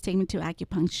parents take me to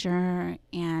acupuncture,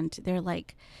 and they're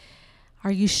like,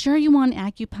 are you sure you want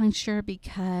acupuncture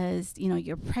because,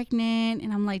 you're pregnant?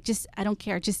 And I'm like, I don't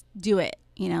care. Just do it,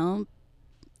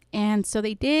 And so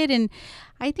they did. And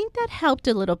I think that helped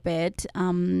a little bit.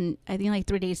 I think like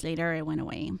 3 days later, it went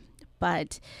away.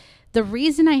 But the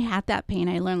reason I had that pain,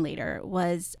 I learned later,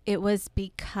 was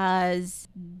because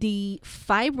the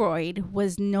fibroid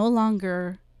was no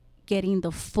longer getting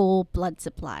the full blood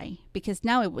supply, because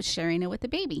now it was sharing it with the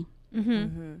baby.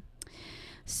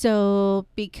 So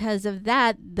because of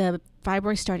that, the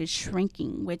fibroid started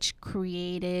shrinking, which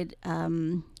created,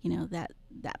 that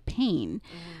pain.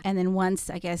 And then once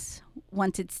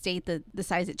it stayed the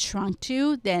size it shrunk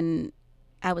to, then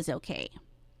I was okay.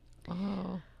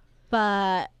 Oh.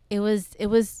 But it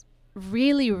was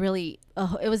really, really,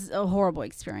 it was a horrible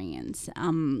experience.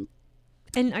 And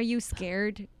are you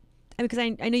scared? Because I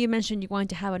know you mentioned you wanted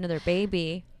to have another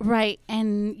baby. Right.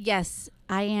 And yes,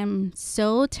 I am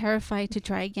so terrified to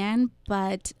try again,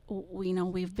 but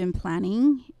we've been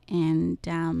planning, and,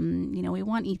 we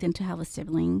want Ethan to have a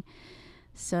sibling.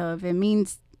 So if it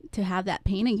means to have that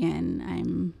pain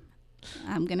again,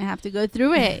 I'm going to have to go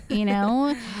through it,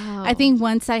 Wow. I think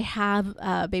once I have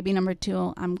baby number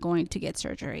 2, I'm going to get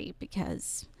surgery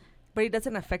because... But it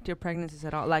doesn't affect your pregnancies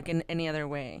at all, like in any other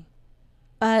way?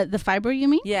 The fibroid, you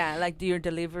mean? Yeah, like do your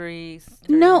deliveries?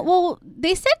 No, well,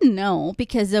 they said no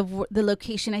because of the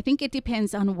location. I think it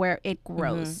depends on where it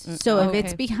grows. So if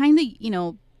it's behind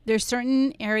there's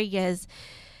certain areas,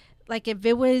 like if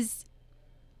it was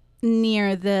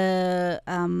near the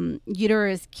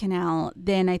uterus canal,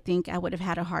 then I think I would have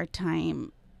had a hard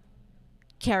time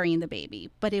carrying the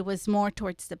baby. But it was more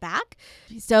towards the back.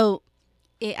 So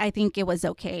I think it was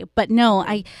okay. But no,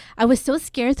 I was so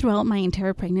scared throughout my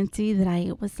entire pregnancy that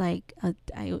I was like,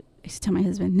 I used to tell my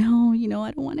husband, no,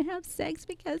 I don't want to have sex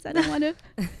because I don't want to,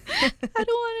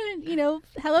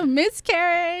 have a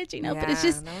miscarriage, Yeah, but it's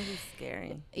just, that was just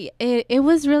scary. It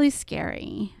was really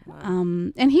scary.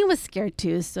 Wow. And he was scared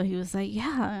too. So he was like,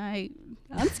 yeah,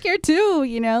 I'm scared too,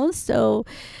 so.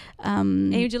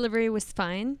 And your delivery was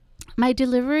fine? My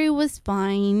delivery was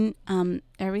fine.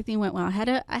 Everything went well. I had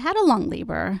a long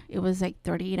labor. It was like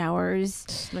 38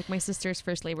 hours. Like my sister's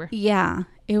first labor. Yeah,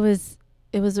 it was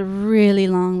a really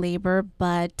long labor.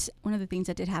 But one of the things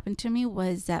that did happen to me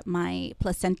was that my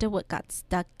placenta got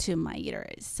stuck to my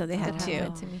uterus, so they had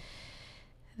to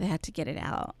get it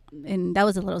out, and that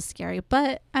was a little scary.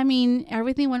 But I mean,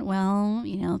 everything went well.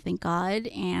 Thank God,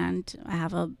 and I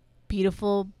have a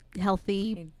beautiful,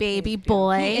 healthy baby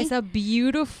boy. He is a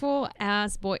beautiful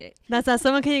ass boy. That's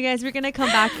awesome. Okay, you guys, we're gonna come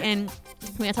back and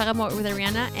we're gonna talk more with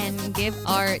Ariana and give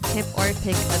our tip or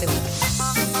pick of the week.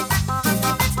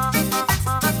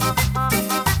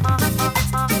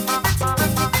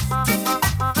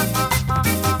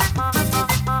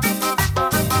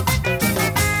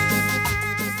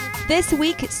 This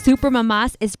week, Super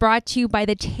Mamás is brought to you by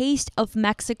the Taste of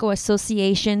Mexico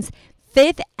Association's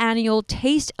 5th annual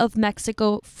Taste of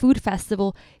Mexico Food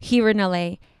Festival here in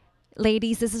LA.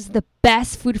 Ladies, this is the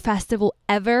best food festival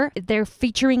ever. They're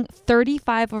featuring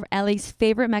 35 of LA's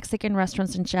favorite Mexican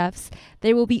restaurants and chefs.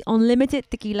 There will be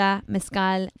unlimited tequila,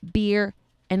 mezcal, beer,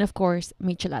 and of course,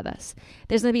 micheladas.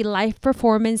 There's going to be live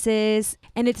performances,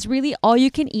 and it's really all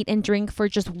you can eat and drink for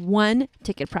just one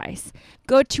ticket price.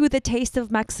 Go to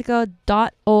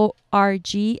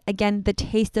thetasteofmexico.org. Again,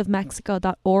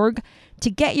 thetasteofmexico.org to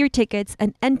get your tickets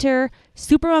and enter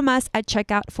Super Mamás at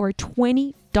checkout for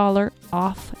 $20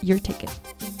 off your ticket.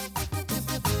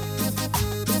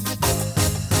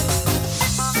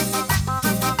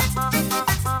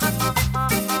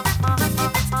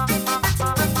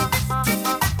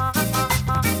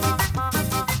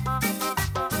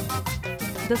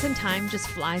 Doesn't time just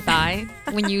fly by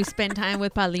when you spend time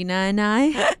with Paulina and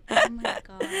I? Oh my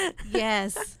God.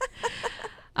 Yes.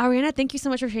 Ariana, thank you so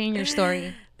much for sharing your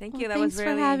story. Thank you. Well, That was thanks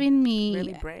for having me.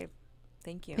 really brave.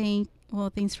 Thank you.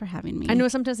 Thanks for having me. I know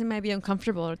sometimes it might be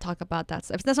uncomfortable to talk about that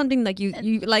stuff. It's not something like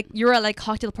you're at like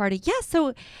cocktail party. Yeah, so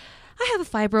I have a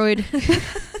fibroid.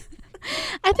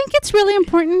 I think it's really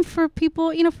important for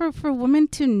people, for women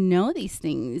to know these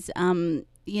things. I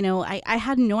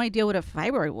had no idea what a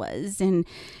fibroid was, and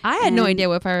I had no idea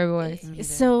what fibroid was.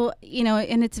 So,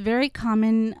 and it's very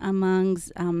common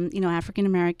amongst, African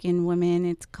American women.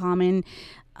 It's common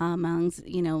amongst,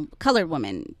 colored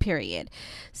women, period.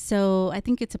 So I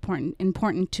think it's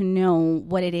important to know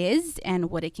what it is and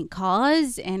what it can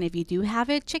cause. And if you do have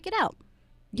it, check it out.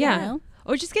 Yeah.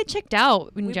 or just get checked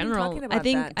out in We've been general. talking I about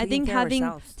think that, I taking think care of having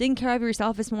ourselves. taking care of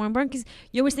yourself is more important because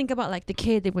you always think about like the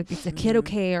kid. Is the kid Mhm.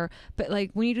 okay? Or but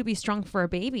like we need to be strong for our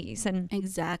babies and.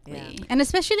 Exactly. Yeah. And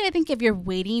especially, I think if you're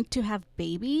waiting to have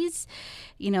babies,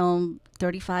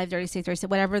 35, 36, 37,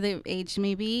 whatever the age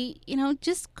may be,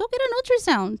 just go get an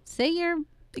ultrasound. Say you're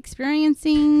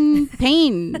experiencing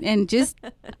pain and just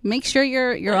make sure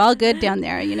you're all good down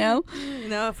there, No,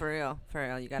 for real.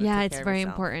 You gotta Yeah, take it's care of very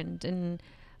yourself. important. And,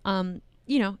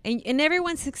 and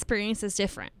everyone's experience is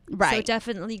different. So Right.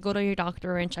 definitely go to your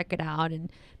doctor and check it out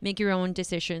and make your own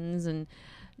decisions. And,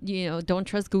 don't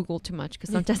trust Google too much because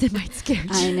sometimes it might scare you.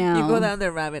 I know. You go down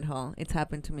the rabbit hole. It's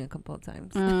happened to me a couple of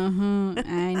times.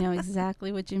 I know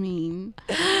exactly what you mean.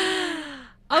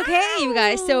 Okay, you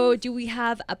guys. So do we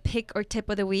have a pick or tip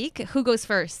of the week? Who goes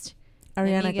first?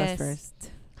 Ariana me goes guess. first.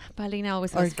 Paulina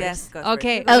always Or goes guest first. goes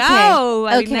Okay. first. Go,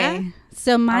 Paulina. Okay.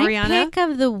 So my Ariana? pick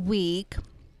of the week,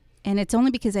 and it's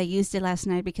only because I used it last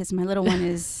night because my little one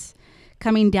is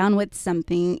coming down with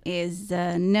something, is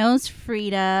Nose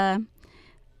Frida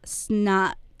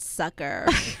Snot Sucker.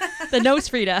 The nose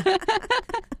Frida.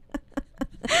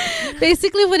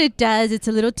 Basically, what it does, it's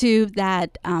a little tube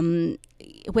that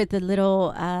with a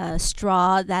little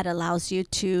straw that allows you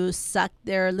to suck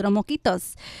their little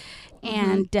moquitos.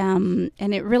 And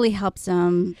it really helps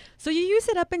them. So you use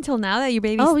it up until now that your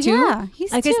baby's Oh, two? yeah.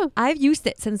 He's I guess two. I've used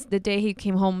it since the day he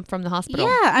came home from the hospital.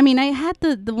 Yeah, I mean, I had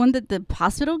the one that the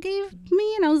hospital gave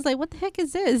me, and I was like, "What the heck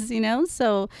is this?"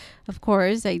 So, of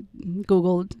course, I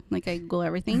Googled, like I Google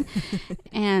everything,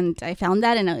 and I found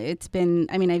that, and it's been.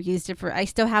 I mean, I've used it for. I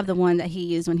still have the one that he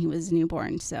used when he was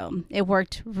newborn, so it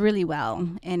worked really well,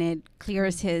 and it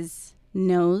clears his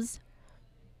nose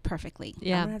perfectly. I'm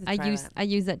Yeah, gonna have to I try use that. I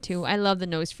use that too. I love the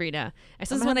nose Frida. I just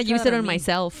gonna want to have to use try it that on on me.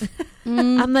 myself.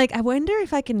 Mm. I'm like, I wonder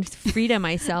if I can Frida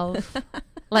myself.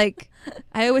 Like,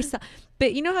 I always thought,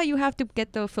 but you know how you have to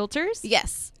get the filters?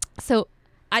 Yes. So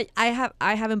I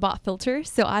haven't bought filters,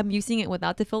 so I'm using it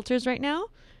without the filters right now.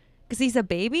 Because he's a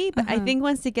baby, but I Uh-huh. think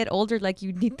once they get older, like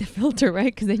you need the filter, right?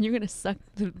 Because then you're gonna suck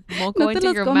the moco ¿No te into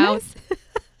los your comes? mouth.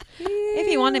 If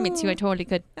he wanted me to, I totally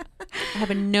could. I have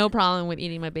no problem with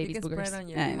eating my You baby's can spread boogers. on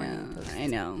your I morning know. toast. I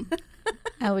know.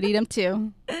 I would eat them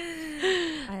too.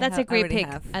 That's a great already pick.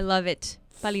 have. I love it.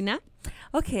 Palina?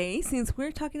 Okay, since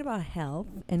we're talking about health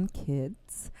and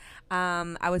kids,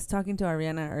 I was talking to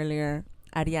Ariana earlier.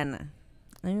 Ariana.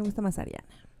 A mí me gusta más Ariana.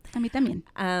 A mí también.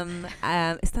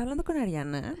 Estaba hablando con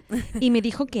Ariana. Y me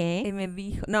dijo que... Y me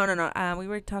dijo, no. We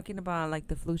were talking about like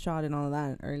the flu shot and all of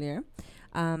that earlier.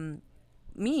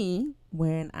 Me,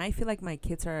 when I feel like my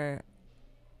kids are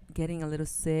getting a little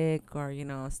sick or,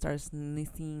 start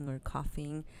sneezing or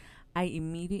coughing, I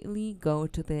immediately go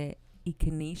to the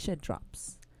echinacea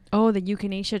drops. Oh, the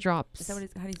euthanasia drops. Is that what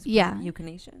it's, how do you spell Yeah. it?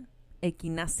 Echinacea?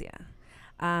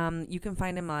 Echinacea. You can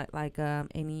find them at like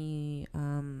any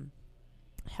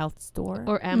health store.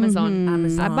 Or Amazon. Mhm.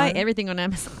 Amazon. I buy everything on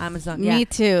Amazon. Amazon. Yeah. Me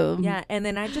too. Yeah, and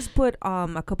then I just put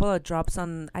a couple of drops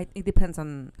on. It depends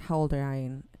on how old they are.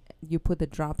 And you put the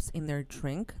drops in their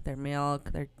drink, their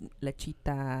milk, their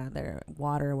lechita, their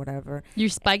water, whatever. You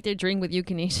spike their drink with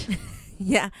euthanasia.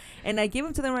 Yeah, and I give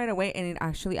them to them right away, and it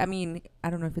actually, I mean,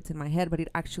 I don't know if it's in my head, but it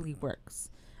actually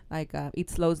works. Like it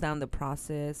slows down the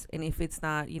process, and if it's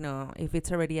not, if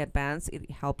it's already advanced, it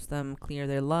helps them clear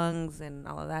their lungs and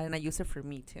all of that. And I use it for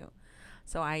me too.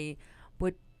 So I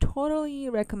would totally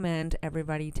recommend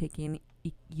everybody taking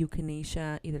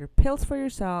euthanasia, either pills for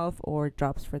yourself or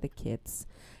drops for the kids.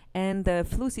 And the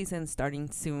flu season starting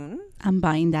soon. I'm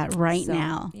buying that right So,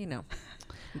 now. You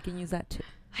can use that too.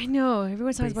 I know.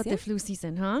 Everyone talks about the Patricia? flu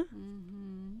season, huh?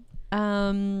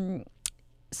 Mm-hmm.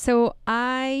 So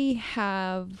I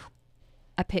have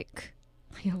a pick.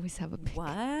 I always have a pick. What?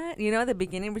 At the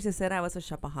beginning, we just said I was a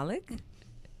shopaholic.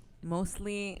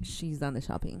 Mostly, she's done the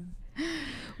shopping.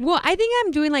 Well, I think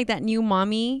I'm doing like that new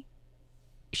mommy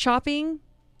shopping,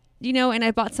 and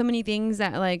I bought so many things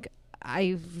that like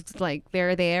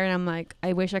they're there and I'm like,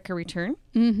 I wish I could return.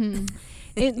 Mm-hmm.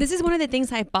 This is one of the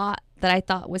things I bought that I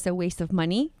thought was a waste of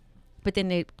money, but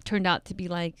then it turned out to be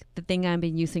like the thing I've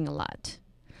been using a lot.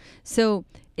 So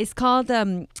it's called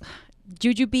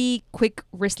Jujube Quick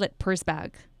Wristlet Purse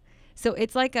Bag. So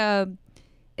it's basically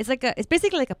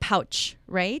like a pouch,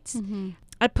 right? Mm-hmm.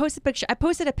 I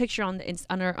posted a picture on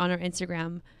our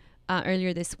Instagram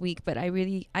earlier this week, but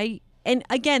and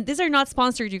again, these are not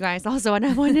sponsored, you guys. Also, and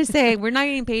I want to say we're not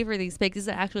getting paid for these pics. These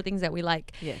are actual things that we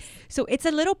like. Yes. So it's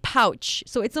a little pouch.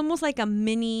 So it's almost like a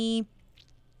mini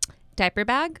diaper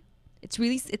bag. It's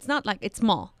not like it's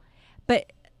small,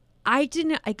 but I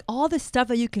didn't like all the stuff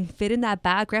that you can fit in that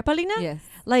bag, right, Paulina? Yes.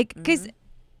 Like, because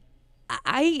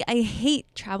I hate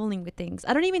traveling with things.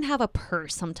 I don't even have a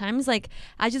purse sometimes. Like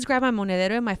I just grab my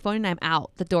monedero and my phone and I'm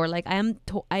out the door. Like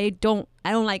I don't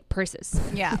like purses.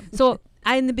 Yeah. So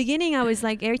in the beginning I was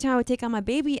like, every time I would take out my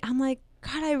baby, I'm like,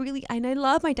 God, and I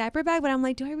love my diaper bag, but I'm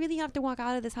like, do I really have to walk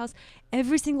out of this house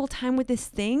every single time with this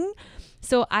thing?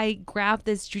 So I grabbed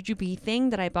this Jujube thing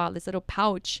that I bought, this little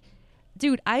pouch.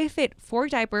 Dude, I fit 4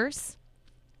 diapers,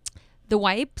 the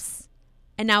wipes,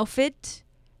 an outfit,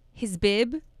 his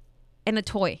bib, and a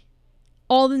toy,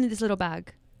 all in this little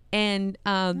bag. And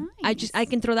I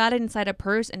can throw that inside a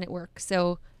purse and it works.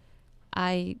 So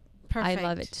I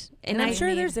love it. And I'm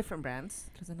sure there's different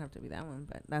brands. It doesn't have to be that one,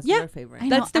 but that's your favorite.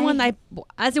 That's the one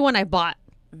I bought.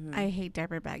 Mm-hmm. I hate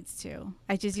diaper bags too.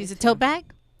 I just use a tote bag,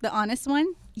 the honest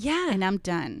one. Yeah. And I'm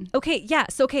done. Okay. Yeah.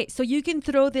 So you can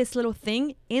throw this little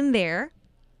thing in there.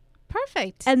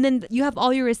 Perfect. And then you have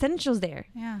all your essentials there.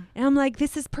 Yeah. And I'm like,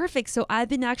 this is perfect. So I've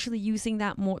been actually using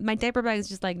that more. My diaper bag is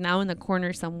just like now in the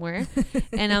corner somewhere.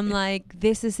 And I'm like,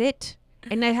 this is it.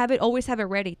 And I always have it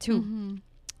ready too. Mm-hmm.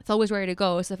 It's always ready to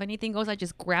go. So if anything goes, I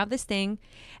just grab this thing.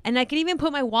 And I can even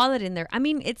put my wallet in there. I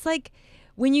mean, it's like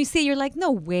when you see, you're like,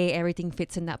 no way everything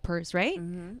fits in that purse, right?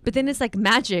 Mm-hmm. But then it's like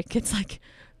magic. It's like,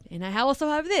 and I also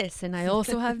have this, and I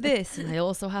also have this, and I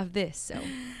also have this. So,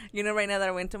 you know, right now that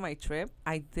I went to my trip,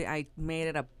 I made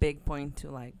it a big point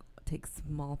to like take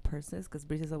small purses because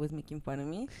Brice is always making fun of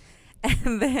me.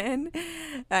 And then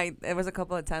there was a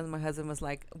couple of times my husband was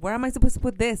like, where am I supposed to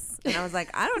put this? And I was like,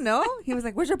 I don't know. He was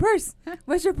like, where's your purse?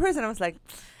 Where's your purse? And I was like,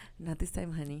 not this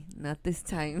time, honey. Not this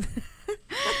time.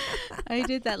 I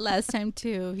did that last time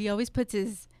too. He always puts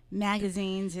his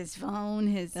magazines, his phone,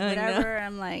 his whatever.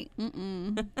 I'm like,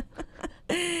 mm-mm.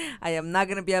 I am not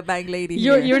going to be a bag lady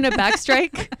you're here. in a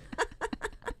backstrike?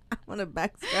 I'm on a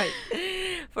backstrike.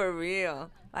 For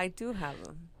real. I do have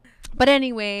them. But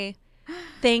anyway,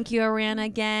 thank you, Ariana,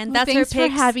 again. Well, That's her thanks for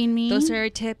picks. having me. Those are her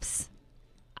tips.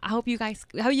 I hope you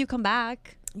come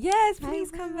back. Yes,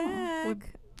 please come will.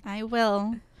 back. I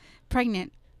will.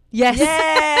 Pregnant. Yes.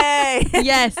 Yay!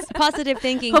 Yes. Positive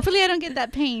thinking. Hopefully I don't get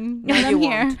that pain No, when I'm you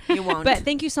here. won't. You won't. But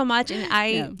thank you so much. And I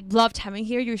Yeah. loved having you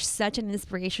here. You're such an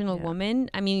inspirational woman.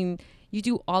 I mean, you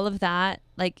do all of that.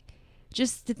 Like,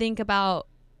 just to think about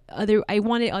I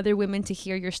wanted other women to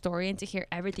hear your story and to hear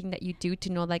everything that you do,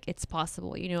 to know like it's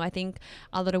possible. You know, I think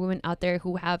a lot of women out there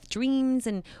who have dreams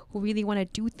and who really want to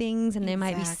do things and they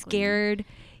might be scared,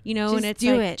 you know, Just and it's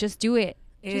do like, it. just do it.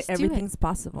 Just do everything's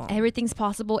possible. Everything's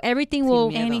possible. Everything Sin will.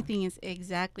 miedo. Anything is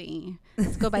exactly.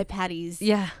 Let's go by Patty's.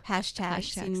 Yeah. Hashtag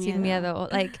Sin sin miedo.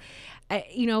 miedo. Like,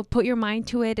 you know, put your mind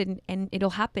to it and it'll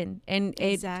happen. And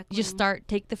Exactly. just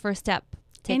take the first step.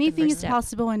 Take the Anything first is step.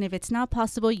 possible, and if it's not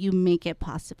possible, you make it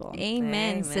possible.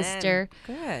 Amen, sister.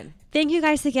 Good. Thank you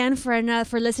guys again for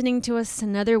listening to us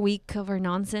another week of our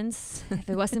nonsense. If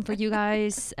it wasn't for you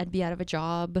guys, I'd be out of a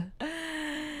job.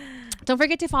 Don't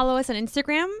forget to follow us on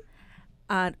Instagram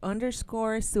At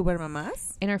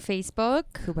 _Supermamas. and our Facebook.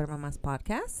 Supermamas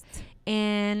Podcast.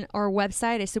 And our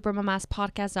website is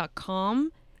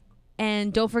supermamaspodcast.com.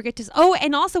 And don't forget to...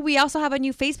 and also, we also have a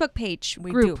new Facebook page We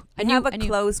group. do. We have a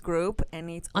closed group, and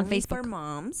it's on only Facebook for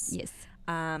moms. Yes.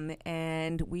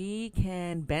 And we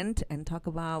can vent and talk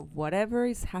about whatever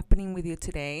is happening with you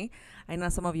today. I know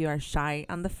some of you are shy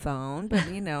on the phone,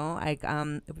 but you know,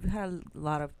 we've had a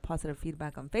lot of positive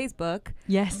feedback on Facebook.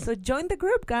 Yes. So join the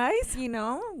group, guys. You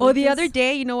know. The other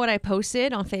day, you know what I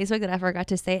posted on Facebook that I forgot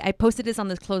to say? I posted this on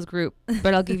this closed group,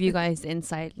 but I'll give you guys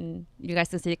insight and you guys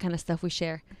can see the kind of stuff we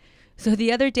share. So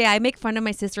the other day, I make fun of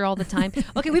my sister all the time.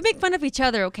 Okay, we make fun of each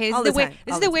other, okay? This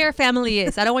is the way our family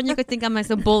is. I don't want you to think I'm like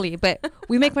some bully, but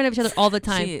we make fun of each other all the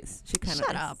time. She is. She kind of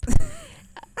Shut up.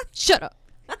 Shut up.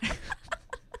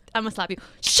 I'm going to slap you.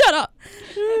 Shut up.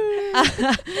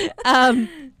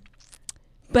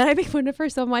 But I make fun of her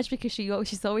so much because she's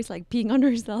always like peeing on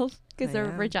herself because of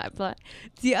her vagina. But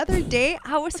the other day,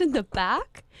 I was in the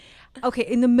back. Okay,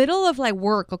 in the middle of like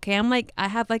work, okay, I'm like, I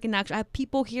have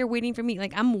people here waiting for me.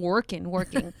 Like, I'm working.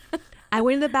 I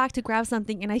went in the back to grab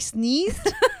something and I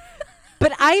sneezed,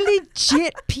 but I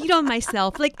legit peed on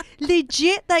myself. Like,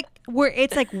 legit, like, where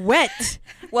it's like wet.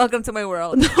 Welcome to my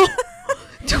world. No,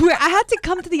 to where I had to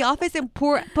come to the office and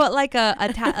put like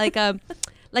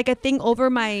a thing over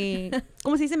my,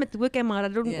 ¿cómo se dice? Me tuve que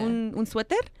amarrar un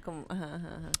suéter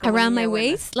around my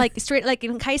waist, like straight, like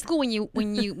in high school when you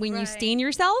stain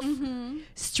yourself,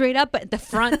 straight up at the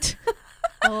front.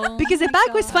 Oh because the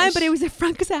back was fine, but it was the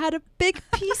front because I had a big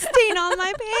pee stain on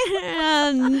my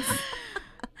pants.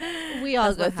 We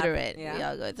all That's go what through happened, it. yeah. We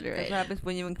all go through That's it. what happens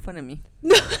when you make fun of me.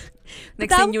 No.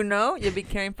 Next thing you know, you'll be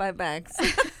carrying 5 bags.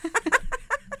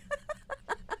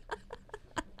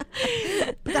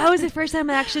 But that was the first time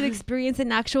I actually experienced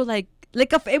an actual it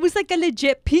was like a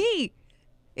legit pee.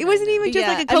 It wasn't even just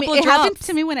like a couple it drops. happened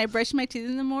to me when I brush my teeth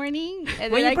in the morning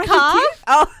and When then you I brush your cough. teeth?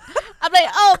 Oh. I'm like,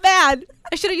 oh man,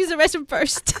 I should have used the restroom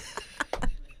first.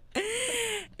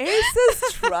 It's a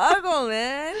struggle,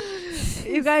 man.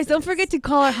 You guys, don't forget to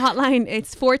call our hotline.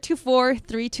 It's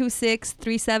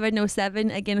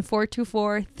 424-326-3707. Again,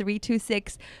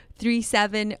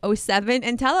 424-326-3707.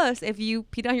 And tell us if you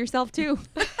peed on yourself too.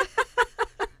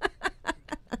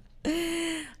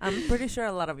 I'm pretty sure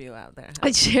a lot of you out there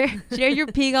have. Share your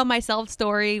peeing on myself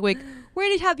story. Like, where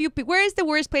is the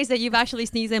worst place that you've actually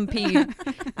sneezed and peed?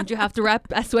 Did you have to wrap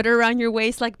a sweater around your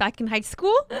waist like back in high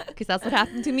school? Because that's what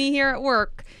happened to me here at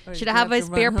work. Or Should you I have a to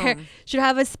spare run pair? home. Should I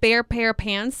have a spare pair of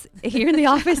pants here in the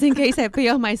office in case I pee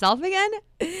on myself again?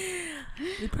 You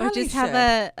Or probably just should.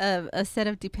 have a set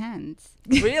of Depends.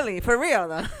 Really, for real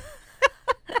though.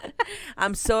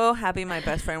 I'm so happy my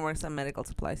best friend works at a medical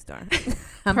supply store.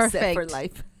 I'm set for Perfect.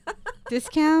 life.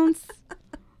 Discounts.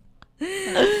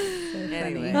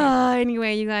 Anyway.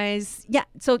 Anyway, you guys. Yeah.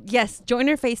 So yes, join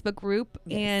our Facebook group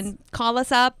and call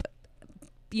us up.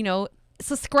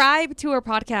 Subscribe to our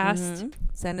podcast. Mhm.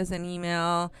 Send us an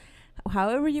email.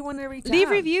 However you want to reach Leave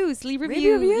out. reviews. Leave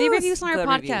Leave reviews on our Good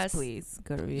podcast. Reviews, please.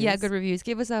 Good reviews. Yeah, good reviews.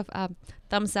 Give us a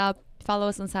thumbs up. Follow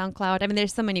us on SoundCloud. I mean,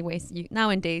 there's so many ways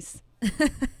nowadays.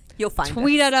 You'll find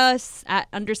Tweet us. at us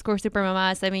at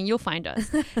 _supermamas. I mean, you'll find us.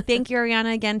 Thank you,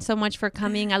 Ariana, again so much for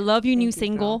coming. I love your new you,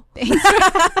 single.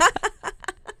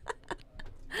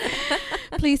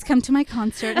 Please come to my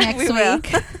concert next We will.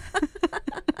 week.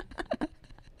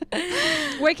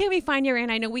 Where can we find you,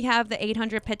 Ariana? I know we have the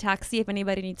 800 Pet Taxi if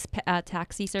anybody needs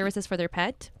taxi services for their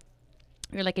pet.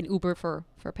 You're like an Uber for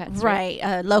pets, right?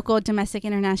 Right. Local, domestic,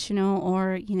 international,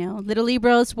 or, Little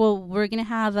Libros. Well, we're going to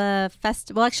have a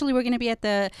festival. Actually, we're going to be at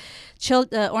the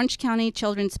Orange County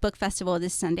Children's Book Festival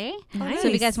this Sunday. Nice. So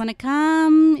if you guys want to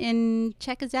come and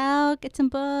check us out, get some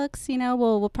books,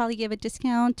 we'll probably give a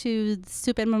discount to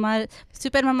Super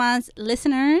Mama's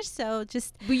listeners. So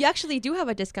just... We actually do have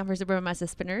a discount for Super Mamas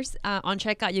spinners. On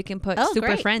checkout, you can put Oh, Super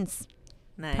great. Friends.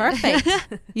 Nice. perfect.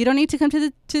 You don't need to come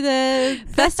to the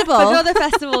festival. But go to the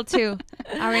festival too.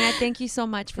 Ariana, thank you so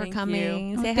much for Thank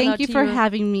coming. you. Oh, Say hello thank you to for your-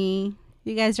 having me.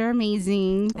 You guys are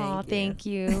amazing. Oh, Thank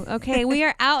you. thank you. Okay, we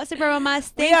are out, Super Mamas.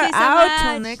 Thank We are you so out much.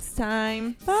 till next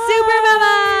time. Bye. Super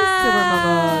Super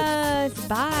Mamas.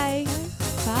 Bye.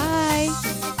 Bye.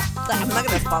 I'm not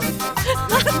gonna spoil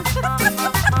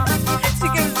it.